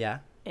 Yeah.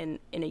 In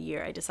a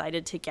year. I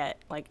decided to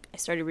get, like, I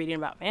started reading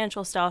about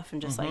financial stuff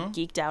and just like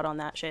geeked out on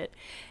that shit,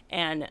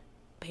 and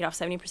paid off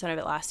 70% of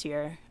it last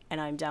year,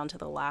 and I'm down to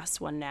the last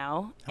one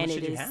now. How and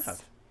much did you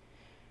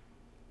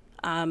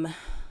have?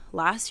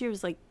 Last year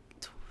was like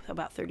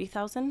about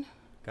 30,000.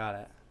 Got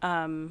it.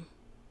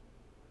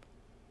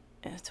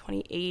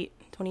 28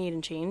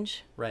 and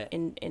change. Right.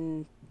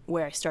 In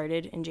where I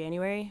started in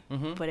January,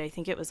 Mm-hmm. but I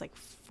think it was like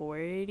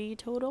 40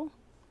 total.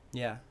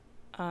 Yeah.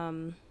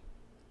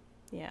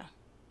 Yeah.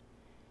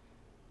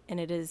 And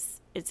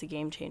it's a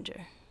game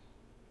changer.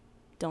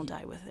 Don't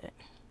die with it.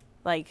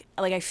 Like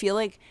I feel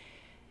like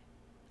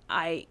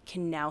I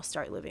can now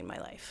start living my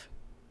life.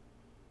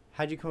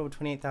 How'd you come up with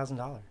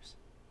 $28,000?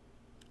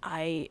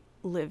 I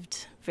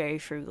lived very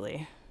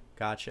frugally.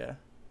 Gotcha.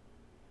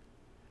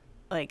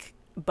 Like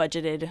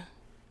budgeted.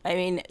 I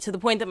mean, to the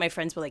point that my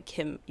friends were like,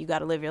 Kim, you got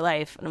to live your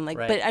life. And I'm like,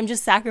 Right. but I'm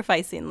just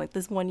sacrificing like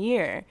this 1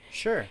 year.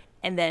 Sure.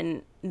 And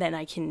then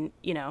I can,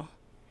 Yeah.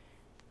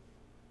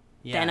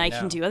 then I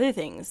can do other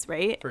things,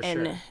 right? For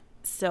and sure.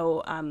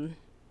 so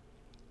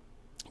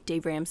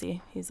Dave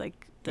Ramsey, he's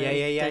like the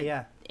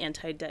Yeah.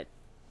 anti-debt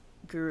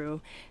guru,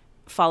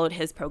 followed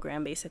his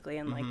program basically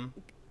and like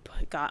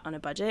got on a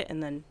budget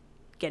and then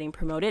getting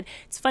promoted.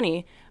 It's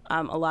funny,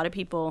 a lot of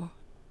people,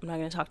 I'm not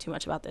going to talk too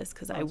much about this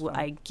because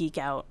I geek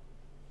out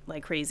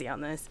like crazy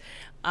on this,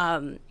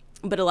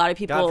 but a lot of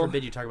people, God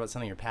forbid you talk about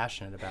something you're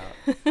passionate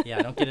about.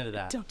 Yeah, don't get into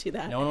that. Don't do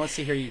that. No one wants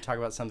to hear you talk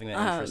about something that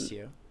interests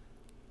you.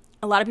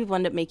 A lot of people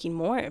end up making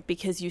more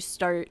because you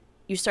start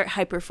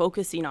hyper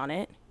focusing on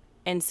it.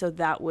 And so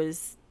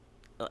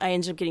I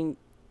ended up getting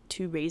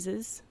 2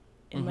 raises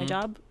in my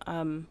job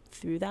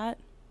through that,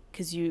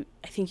 because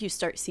I think you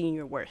start seeing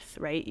your worth,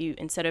 right? You,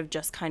 instead of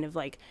just kind of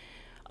like,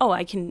 oh,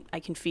 I can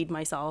feed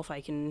myself,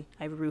 I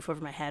have a roof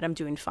over my head, I'm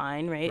doing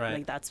fine, right?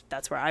 Like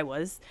that's where I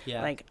was.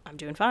 Yeah. Like I'm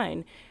doing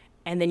fine.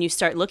 And then you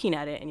start looking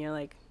at it and you're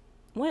like,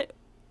 what?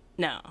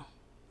 No,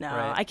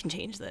 Right. I can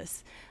change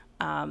this.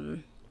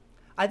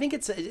 I think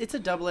it's a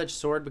double-edged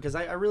sword because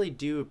I really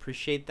do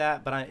appreciate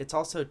that, but it's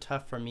also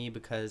tough for me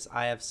because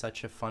I have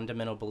such a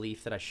fundamental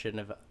belief that I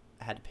shouldn't have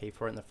had to pay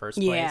for it in the first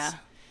place. Yeah.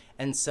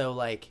 And so,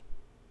 like,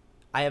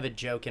 I have a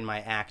joke in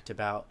my act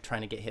about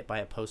trying to get hit by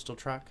a postal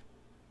truck.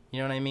 You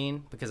know what I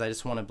mean? Because I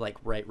just want to, like,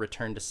 write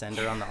return to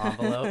sender on the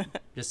envelope.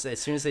 Just as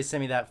soon as they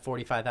send me that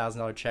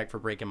 $45,000 check for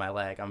breaking my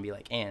leg, I'm going to be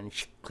like, and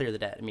clear the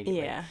debt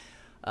immediately. Yeah.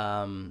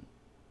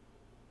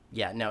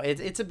 Yeah, no, it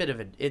is a bit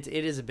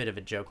of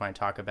a joke when I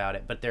talk about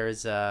it, but there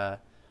is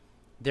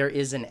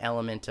an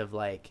element of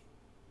like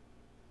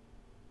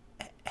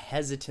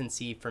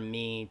hesitancy for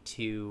me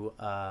to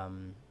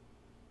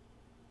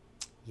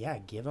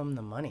give them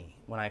the money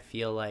when I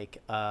feel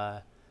like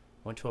I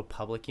went to a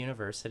public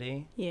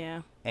university.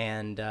 Yeah.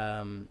 And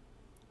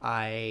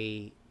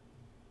I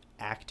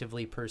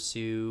actively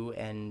pursue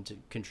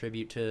and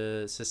contribute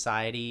to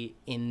society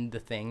in the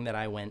thing that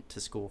I went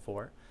to school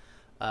for.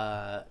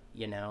 I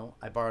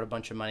borrowed a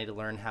bunch of money to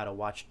learn how to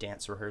watch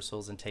dance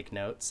rehearsals and take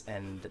notes,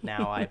 and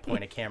now I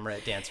point a camera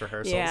at dance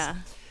rehearsals. Yeah,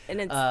 and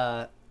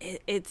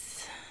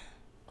it's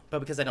but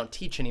because I don't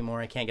teach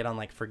anymore, I can't get on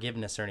like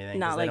forgiveness or anything.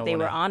 not like they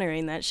were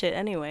honoring that shit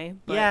anyway.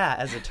 But yeah,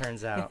 as it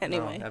turns out.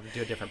 Anyway, I have to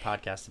do a different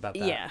podcast about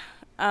that. Yeah,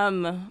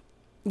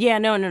 yeah,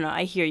 no,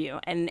 I hear you,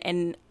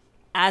 and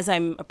as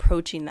I'm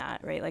approaching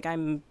that, right, like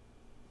I'm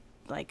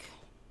like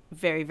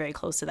very, very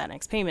close to that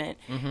next payment,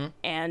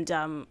 and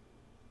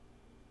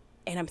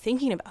I'm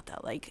thinking about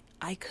that. Like,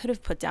 I could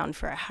have put down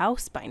for a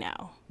house by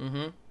now.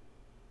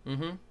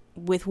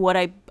 With what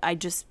I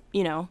just,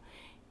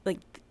 like,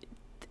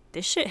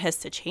 this shit has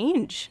to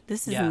change.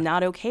 This is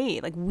not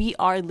okay. Like, we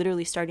are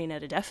literally starting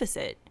at a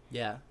deficit.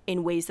 Yeah.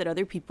 In ways that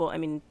other people, I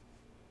mean,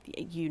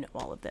 you know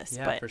all of this.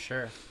 Yeah, but, for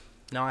sure.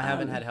 No, I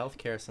haven't had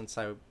healthcare since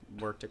I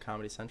worked at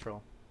Comedy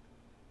Central.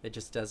 It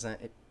just doesn't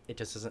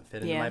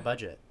fit into my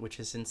budget, which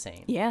is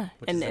insane. Yeah.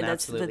 Which is an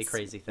absolutely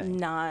crazy thing.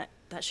 That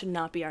should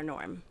not be our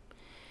norm.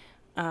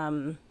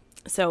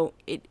 So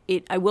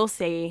I will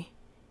say,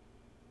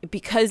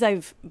 because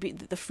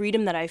the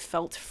freedom that I've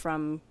felt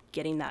from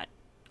getting that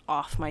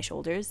off my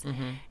shoulders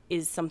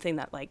is something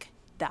that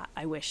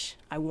I wish,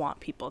 I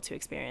want people to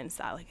experience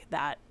that. Like,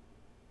 that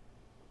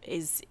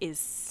is,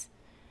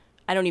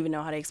 I don't even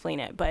know how to explain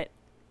it, but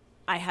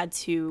I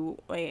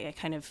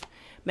kind of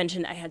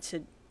mentioned I had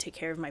to take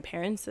care of my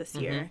parents this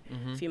year,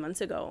 a few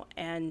months ago.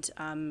 And,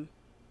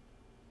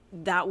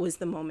 that was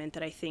the moment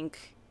that I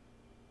think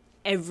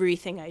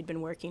everything I'd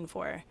been working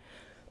for,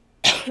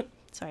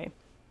 sorry,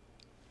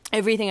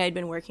 everything I'd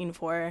been working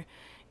for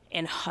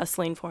and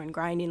hustling for and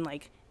grinding,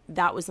 like,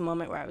 that was the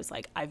moment where I was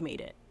like, I've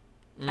made it.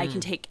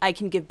 I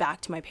can give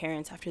back to my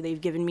parents after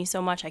they've given me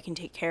so much. I can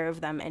take care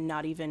of them and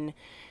not even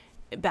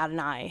bat an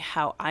eye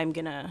how I'm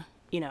gonna,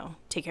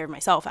 take care of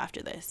myself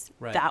after this.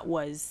 Right. That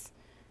was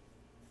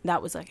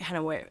like kind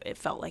of where it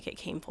felt like it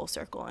came full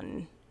circle,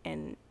 and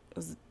it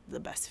was the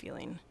best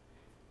feeling.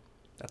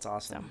 That's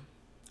awesome.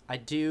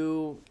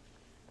 So.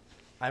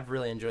 I've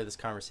really enjoyed this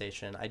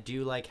conversation. I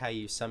do like how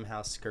you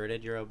somehow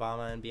skirted your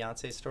Obama and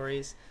Beyonce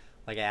stories.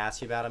 Like, I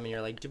asked you about them and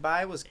you're like,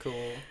 Dubai was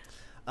cool.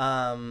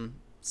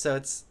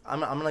 So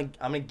I'm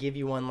gonna give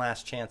you one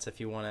last chance if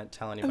you want to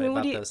tell anybody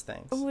about those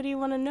things. What do you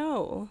want to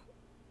know?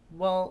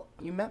 Well,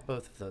 you met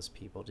both of those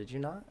people, did you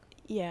not?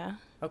 Yeah.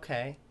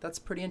 Okay, that's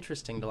pretty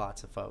interesting to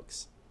lots of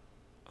folks.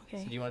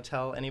 Okay. So do you want to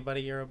tell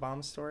anybody your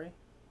Obama story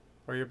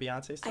or your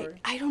Beyonce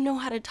story? I don't know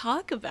how to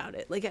talk about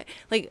it.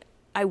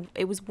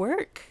 It was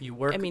work. You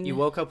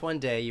woke up one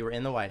day, you were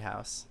in the White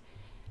House.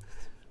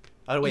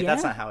 Oh wait,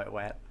 That's not how it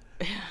went.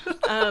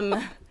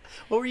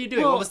 What were you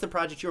doing? What was the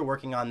project you were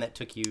working on that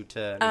took you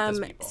to meet those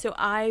people? So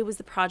I was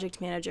the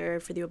project manager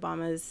for the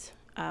Obamas,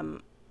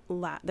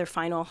 their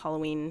final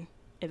Halloween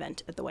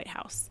event at the White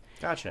House.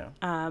 Gotcha.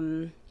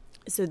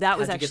 So that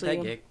was How'd you actually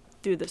get that gig?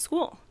 through the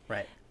school.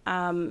 Right.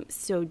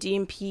 So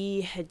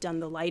DMP had done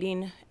the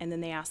lighting, and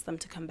then they asked them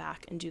to come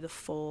back and do the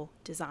full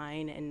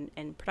design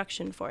and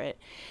production for it.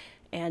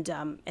 And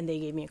they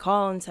gave me a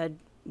call and said,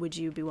 would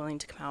you be willing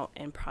to come out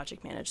and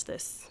project manage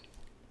this?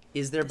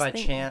 Is there by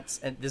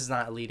chance, and this is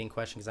not a leading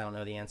question because I don't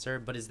know the answer,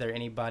 but is there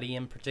anybody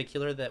in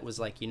particular that was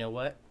like, you know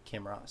what,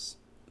 Kim Ross?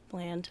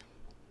 Bland.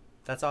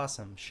 That's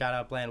awesome. Shout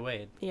out Bland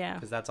Wade. Yeah.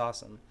 Because that's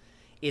awesome.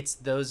 It's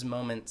those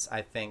moments,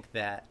 I think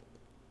that's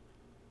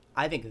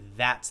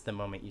the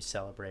moment you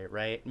celebrate,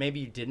 right?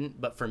 Maybe you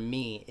didn't, but for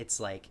me, it's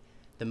like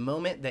the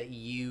moment that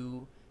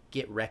you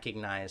get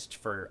recognized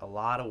for a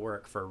lot of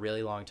work for a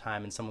really long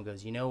time and someone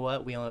goes, you know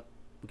what, we can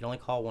only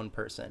call one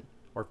person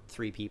or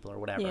 3 people or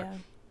whatever. Yeah.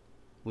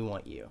 We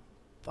want you.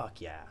 Fuck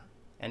yeah.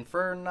 And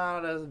for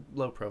not a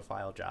low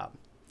profile job.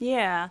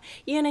 Yeah.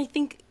 Yeah, and I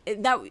think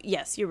that,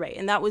 yes, you're right.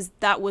 And that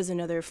was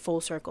another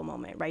full circle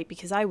moment, right?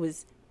 Because I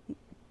was,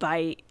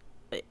 by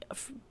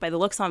the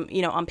looks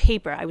on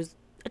paper, I was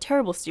a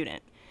terrible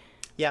student.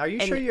 Yeah, are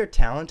you sure you're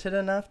talented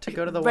enough to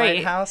go to the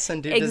White House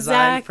and do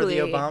design for the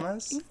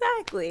Obamas?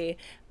 Exactly.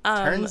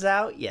 Turns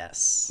out,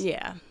 yes.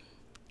 Yeah.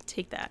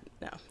 Take that.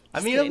 No. I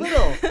mean, a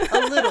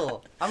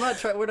little.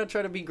 We're not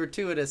trying to be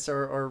gratuitous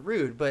or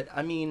rude, but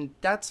I mean,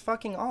 that's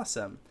fucking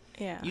awesome.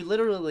 Yeah. You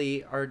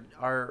literally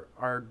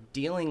are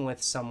dealing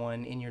with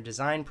someone in your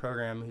design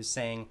program who's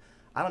saying,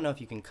 I don't know if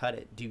you can cut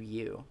it, do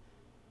you?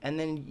 And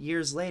then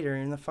years later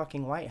in the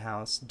fucking White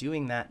House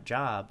doing that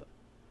job,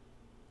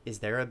 is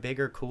there a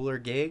bigger, cooler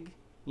gig,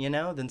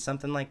 than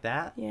something like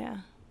that? Yeah.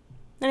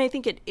 And I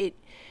think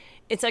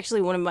it's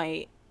actually one of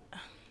my,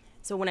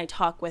 so when I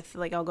talk with,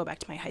 like, I'll go back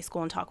to my high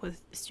school and talk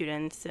with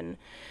students and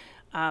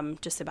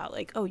just about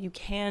like, oh, you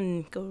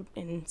can go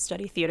and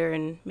study theater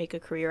and make a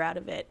career out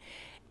of it.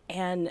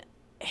 And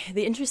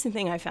the interesting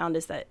thing I found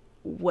is that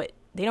what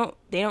they don't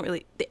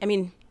really,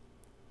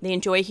 they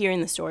enjoy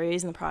hearing the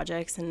stories and the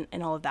projects and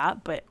all of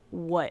that, but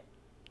what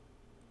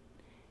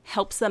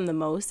helps them the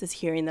most is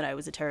hearing that I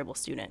was a terrible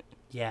student.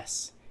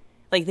 Yes.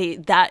 Like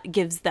that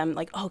gives them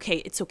like, okay,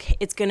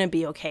 it's going to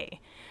be okay.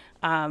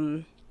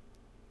 And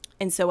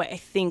so I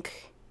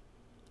think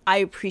I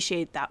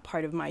appreciate that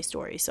part of my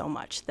story so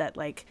much that,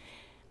 like,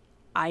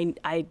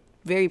 I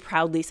very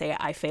proudly say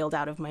I failed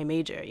out of my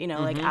major,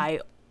 like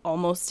I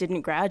almost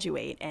didn't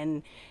graduate.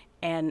 And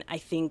I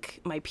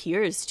think my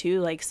peers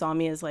too, like, saw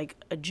me as like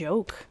a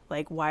joke.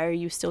 Like, why are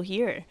you still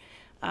here?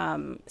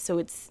 So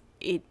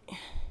it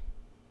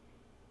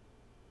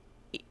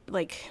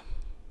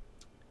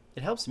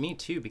helps me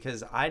too,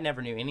 because I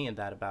never knew any of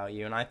that about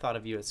you. And I thought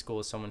of you at school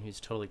as someone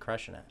who's totally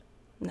crushing it.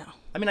 No.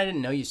 I mean, I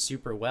didn't know you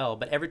super well,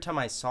 but every time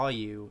I saw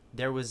you,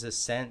 there was a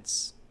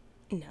sense,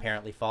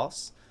 apparently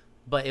false,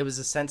 but it was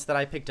a sense that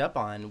I picked up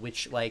on,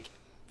 which, like,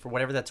 for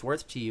whatever that's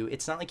worth to you,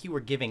 it's not like you were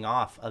giving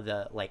off of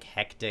the, like,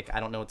 hectic, I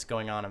don't know what's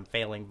going on, I'm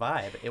failing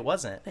vibe. It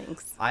wasn't.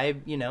 Thanks. I,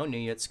 knew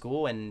you at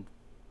school, and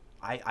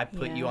I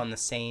put you on the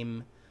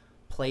same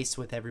place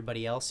with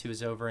everybody else who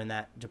was over in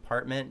that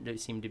department that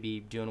seemed to be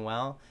doing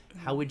well.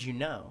 How would you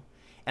know?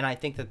 And I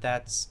think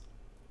that's,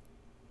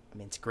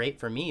 it's great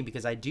for me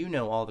because I do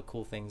know all the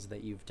cool things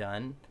that you've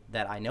done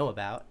that I know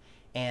about,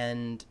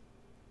 and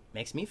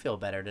makes me feel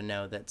better to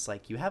know that's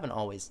like you haven't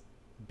always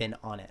been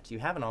on it. You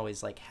haven't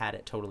always like had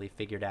it totally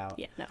figured out.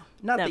 Yeah, no.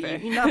 Not never.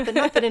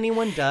 not that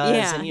anyone does.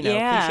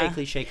 Yeah, and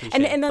cliche.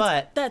 And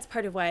but that's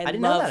part of why I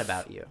didn't know that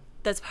about you.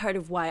 That's part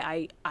of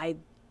why I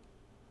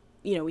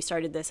we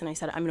started this and I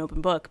said I'm an open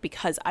book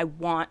because I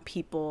want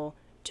people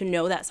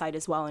know that side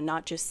as well, and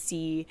not just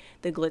see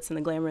the glitz and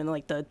the glamour and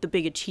like the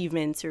big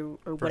achievements or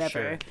whatever.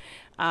 Sure.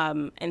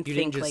 And you think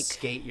didn't just like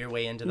skate your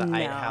way into the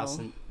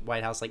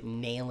White House like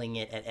nailing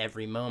it at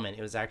every moment.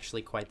 It was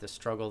actually quite the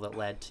struggle that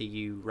led to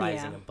you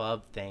rising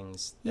above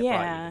things that brought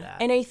you to that.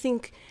 And I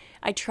think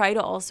I try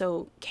to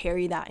also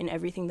carry that in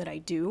everything that I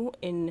do,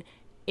 in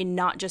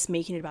not just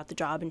making it about the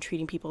job and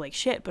treating people like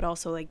shit, but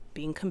also like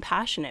being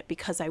compassionate,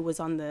 because I was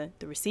on the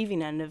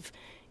receiving end of,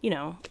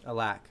 a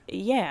lack.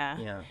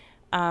 Yeah.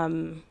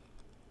 But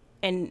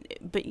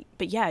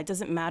yeah, it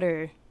doesn't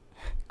matter,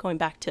 going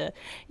back to,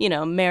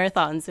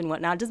 marathons and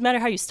whatnot, it doesn't matter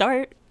how you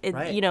start.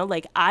 Right.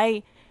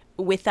 Like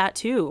with that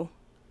too,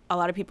 a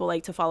lot of people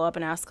like to follow up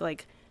and ask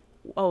like,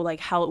 oh,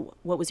 like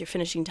what was your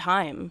finishing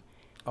time?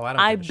 Oh, I don't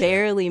I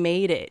barely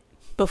made it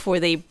before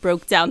they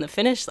broke down the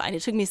finish line.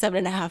 It took me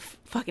 7.5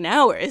 fucking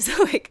hours.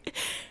 Like,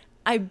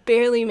 I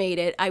barely made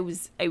it. I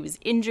was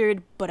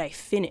injured, but I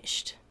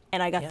finished.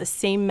 And I got the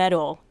same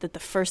medal that the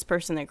first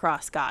person that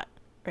crossed got,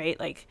 right?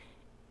 Like,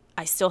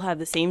 I still have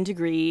the same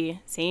degree,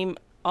 same,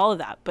 all of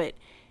that, but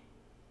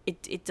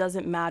it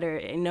doesn't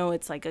matter. I know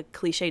it's like a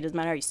cliche, it doesn't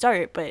matter how you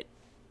start, but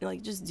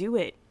like, just do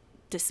it.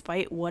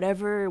 Despite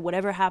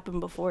whatever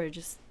happened before,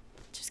 just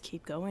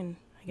keep going,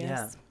 I guess.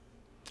 Yeah.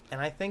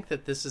 And I think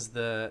that this is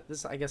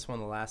I guess one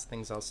of the last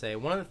things I'll say.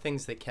 One of the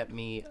things that kept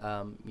me,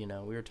 we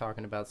were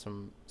talking about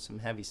some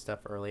heavy stuff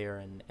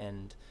earlier,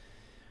 and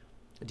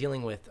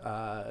dealing with,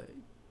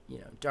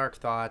 dark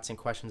thoughts and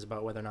questions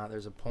about whether or not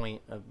there's a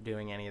point of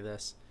doing any of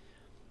this.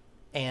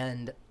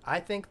 And I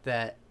think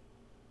that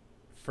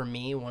for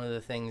me, one of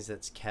the things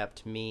that's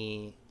kept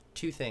me,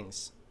 two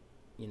things.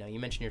 You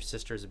mentioned your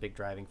sister is a big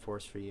driving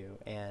force for you,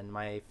 and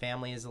my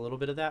family is a little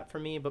bit of that for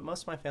me, but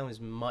most of my family is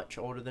much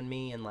older than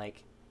me, and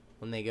like,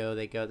 when they go.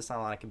 There's not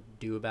a lot I can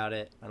do about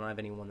it. I don't have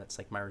anyone that's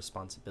like my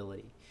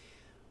responsibility.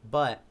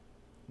 But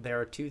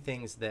there are two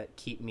things that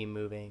keep me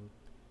moving.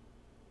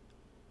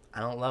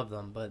 I don't love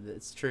them, but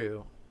it's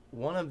true.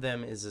 One of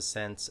them is a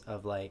sense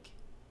of like,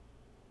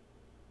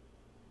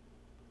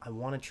 I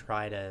want to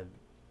try to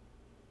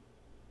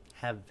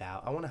I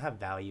want to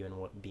have value in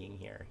being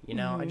here.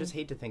 I just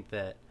hate to think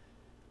that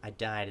I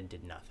died and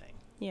did nothing.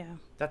 Yeah.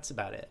 That's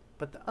about it.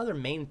 But the other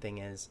main thing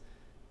is,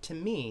 to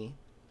me,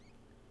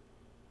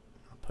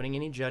 putting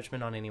any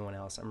judgment on anyone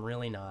else, I'm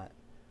really not,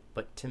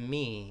 but to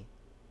me,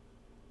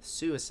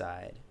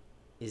 suicide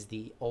is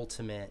the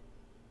ultimate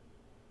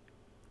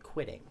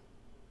quitting.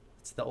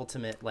 It's the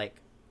ultimate, like,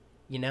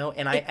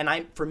 and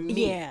I for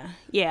me,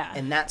 yeah,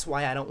 and that's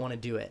why I don't want to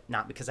do it.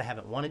 Not because I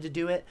haven't wanted to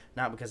do it,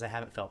 not because I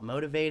haven't felt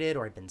motivated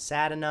or I've been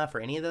sad enough or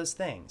any of those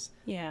things.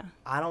 Yeah,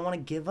 I don't want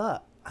to give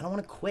up. I don't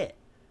want to quit.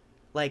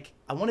 Like,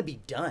 I want to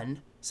be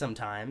done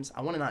sometimes.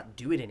 I want to not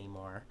do it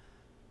anymore,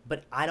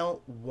 but I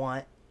don't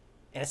want.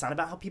 And it's not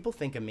about how people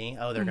think of me.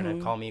 Oh, they're going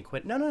to call me a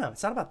quit. No.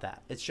 It's not about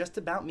that. It's just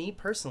about me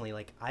personally.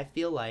 Like, I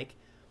feel like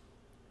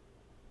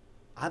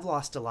I've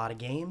lost a lot of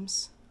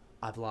games.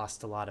 I've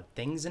lost a lot of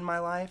things in my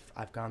life.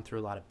 I've gone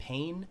through a lot of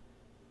pain.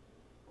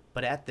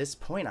 But at this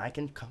point, I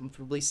can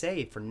comfortably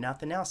say, for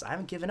nothing else, I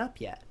haven't given up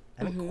yet.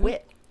 I haven't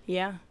quit.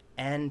 Yeah.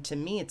 And to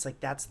me, it's like,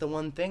 that's the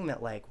one thing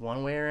that, like,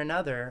 one way or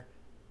another.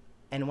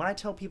 And when I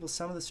tell people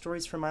some of the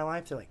stories from my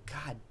life, they're like,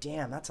 God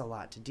damn, that's a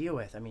lot to deal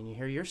with. I mean, you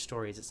hear your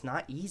stories. It's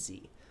not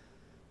easy.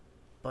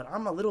 But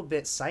I'm a little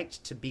bit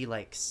psyched to be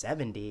like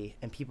 70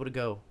 and people to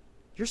go,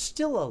 you're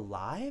still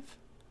alive?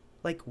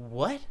 Like,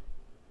 what?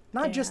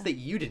 Not just that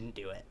you didn't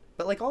do it,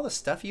 but like all the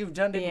stuff you've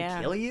done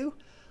didn't kill you.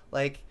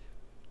 Like,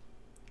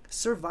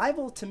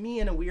 survival to me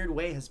in a weird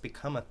way has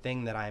become a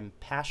thing that I'm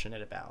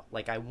passionate about.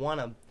 Like, I don't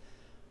want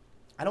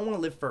to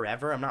live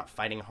forever. I'm not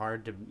fighting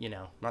hard to,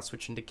 I'm not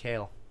switching to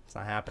kale. It's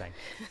not happening.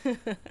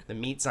 The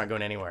meat's not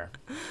going anywhere.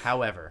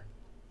 However,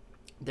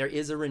 there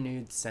is a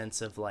renewed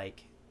sense of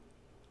like,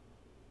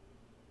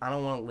 I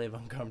don't want to live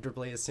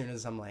uncomfortably as soon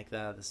as I'm like,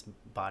 this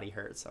body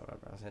hurts, so I'm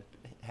going to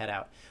head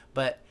out.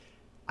 But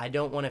I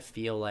don't want to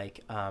feel like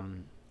I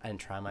didn't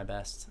try my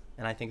best.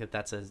 And I think that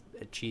that's a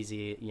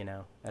cheesy,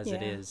 as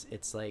it is.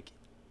 It's like,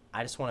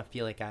 I just want to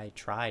feel like I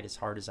tried as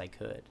hard as I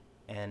could.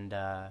 And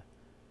I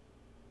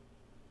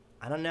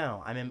don't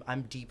know.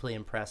 I'm deeply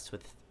impressed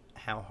with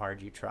how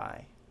hard you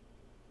try.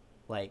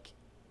 Like,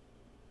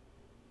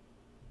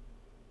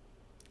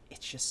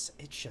 it's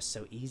just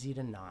so easy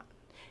to not.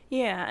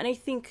 Yeah, and I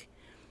think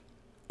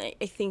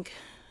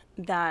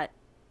that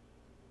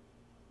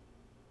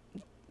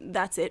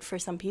that's it for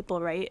some people,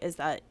 right? Is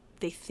that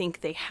they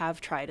think they have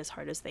tried as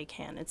hard as they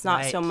can. It's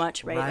not so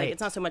much, right? Like,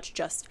 it's not so much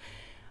just,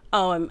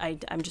 oh,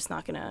 I'm just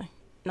not gonna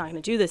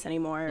do this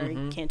anymore,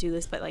 or can't do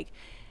this, but like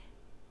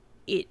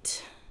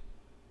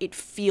it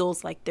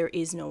feels like there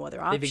is no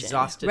other option. They've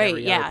exhausted right?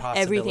 Every other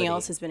possibility. Everything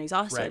else has been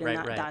exhausted,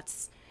 right.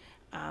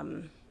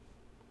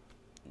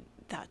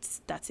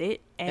 That's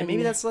it. And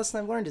maybe that's the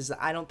lesson I've learned, is that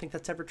I don't think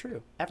that's ever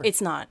true. Ever.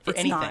 It's not. For it's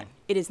anything. not.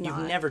 It is not.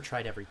 You've never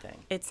tried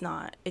everything. It's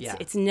not.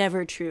 It's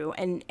never true.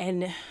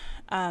 And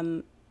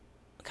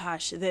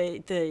gosh,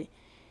 the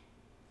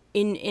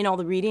in all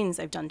the readings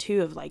I've done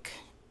too of like,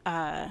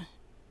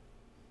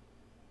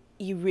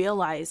 you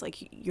realize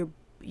like your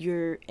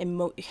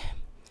This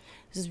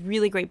is a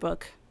really great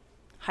book.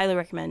 Highly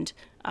recommend.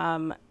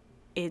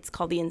 It's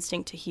called The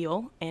Instinct to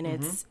Heal, and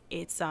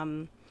it's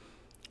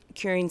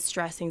curing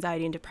stress,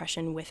 anxiety, and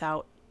depression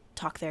without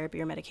talk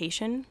therapy or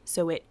medication.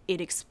 So it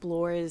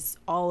explores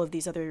all of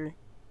these other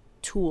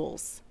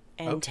tools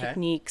and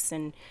techniques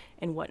and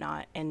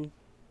whatnot, and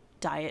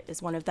diet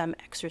is one of them,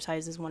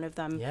 exercise is one of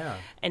them,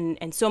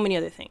 and so many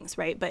other things,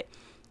 right? But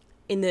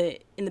in the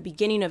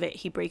beginning of it,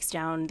 he breaks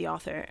down, the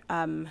author,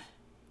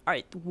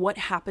 what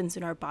happens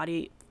in our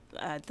body,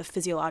 the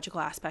physiological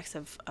aspects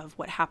of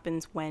what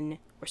happens when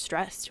we're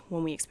stressed,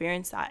 when we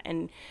experience that,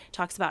 and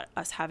talks about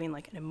us having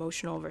like an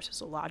emotional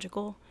versus a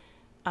logical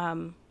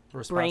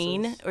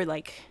brain, or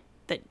like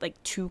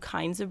two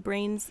kinds of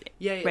brains.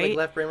 Right? Like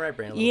left brain, right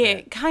brain. A little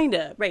bit. Kind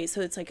of, right?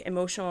 So it's like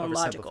emotional and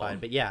logical.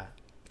 But yeah.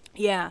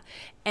 Yeah,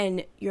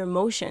 and your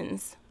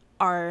emotions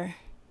are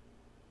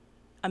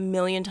a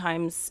million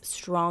times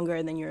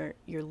stronger than your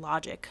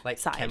logic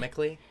side.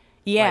 Chemically.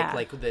 Yeah,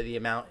 like the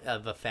amount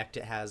of effect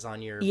it has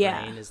on your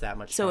brain is that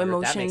much stronger.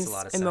 So that makes a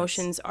lot of sense.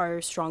 Emotions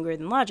are stronger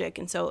than logic,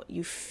 and so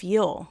you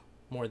feel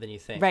more than you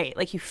think. Right,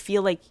 like you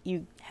feel like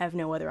you have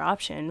no other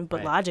option,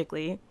 but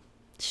logically,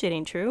 shit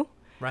ain't true.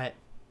 Right.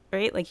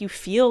 Right, like you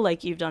feel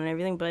like you've done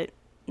everything, but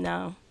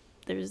no,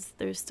 there's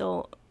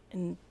still,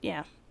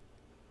 there's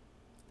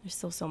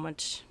still so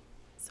much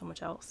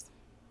else.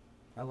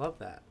 I love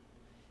that.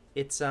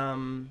 It's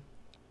so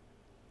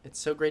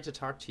great to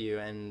talk to you,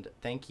 and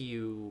thank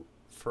you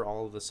for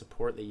all of the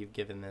support that you've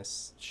given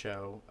this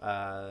show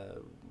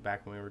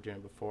back when we were doing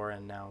it before,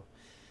 and now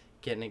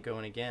getting it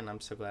going again. I'm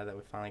so glad that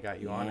we finally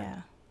got you on it.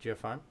 Did you have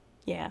fun?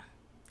 Yeah.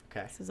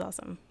 Okay. This is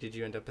awesome. Did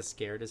you end up as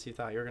scared as you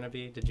thought you were going to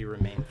be? Did you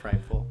remain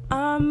frightful?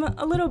 A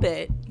little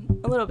bit.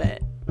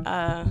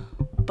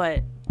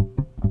 But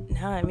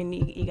no, I mean,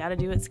 you got to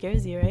do what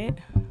scares you, right?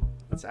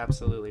 That's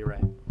absolutely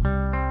right.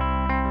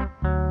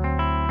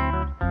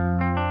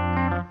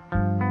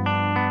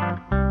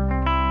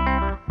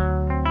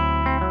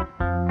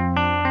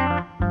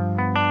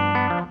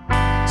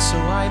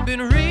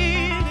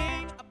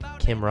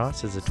 Kim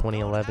Ross is a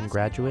 2011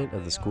 graduate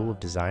of the School of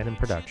Design and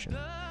Production.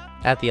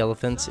 At the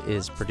Elephants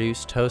is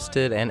produced,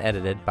 hosted, and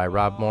edited by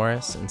Rob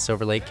Morris in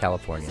Silver Lake,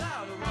 California.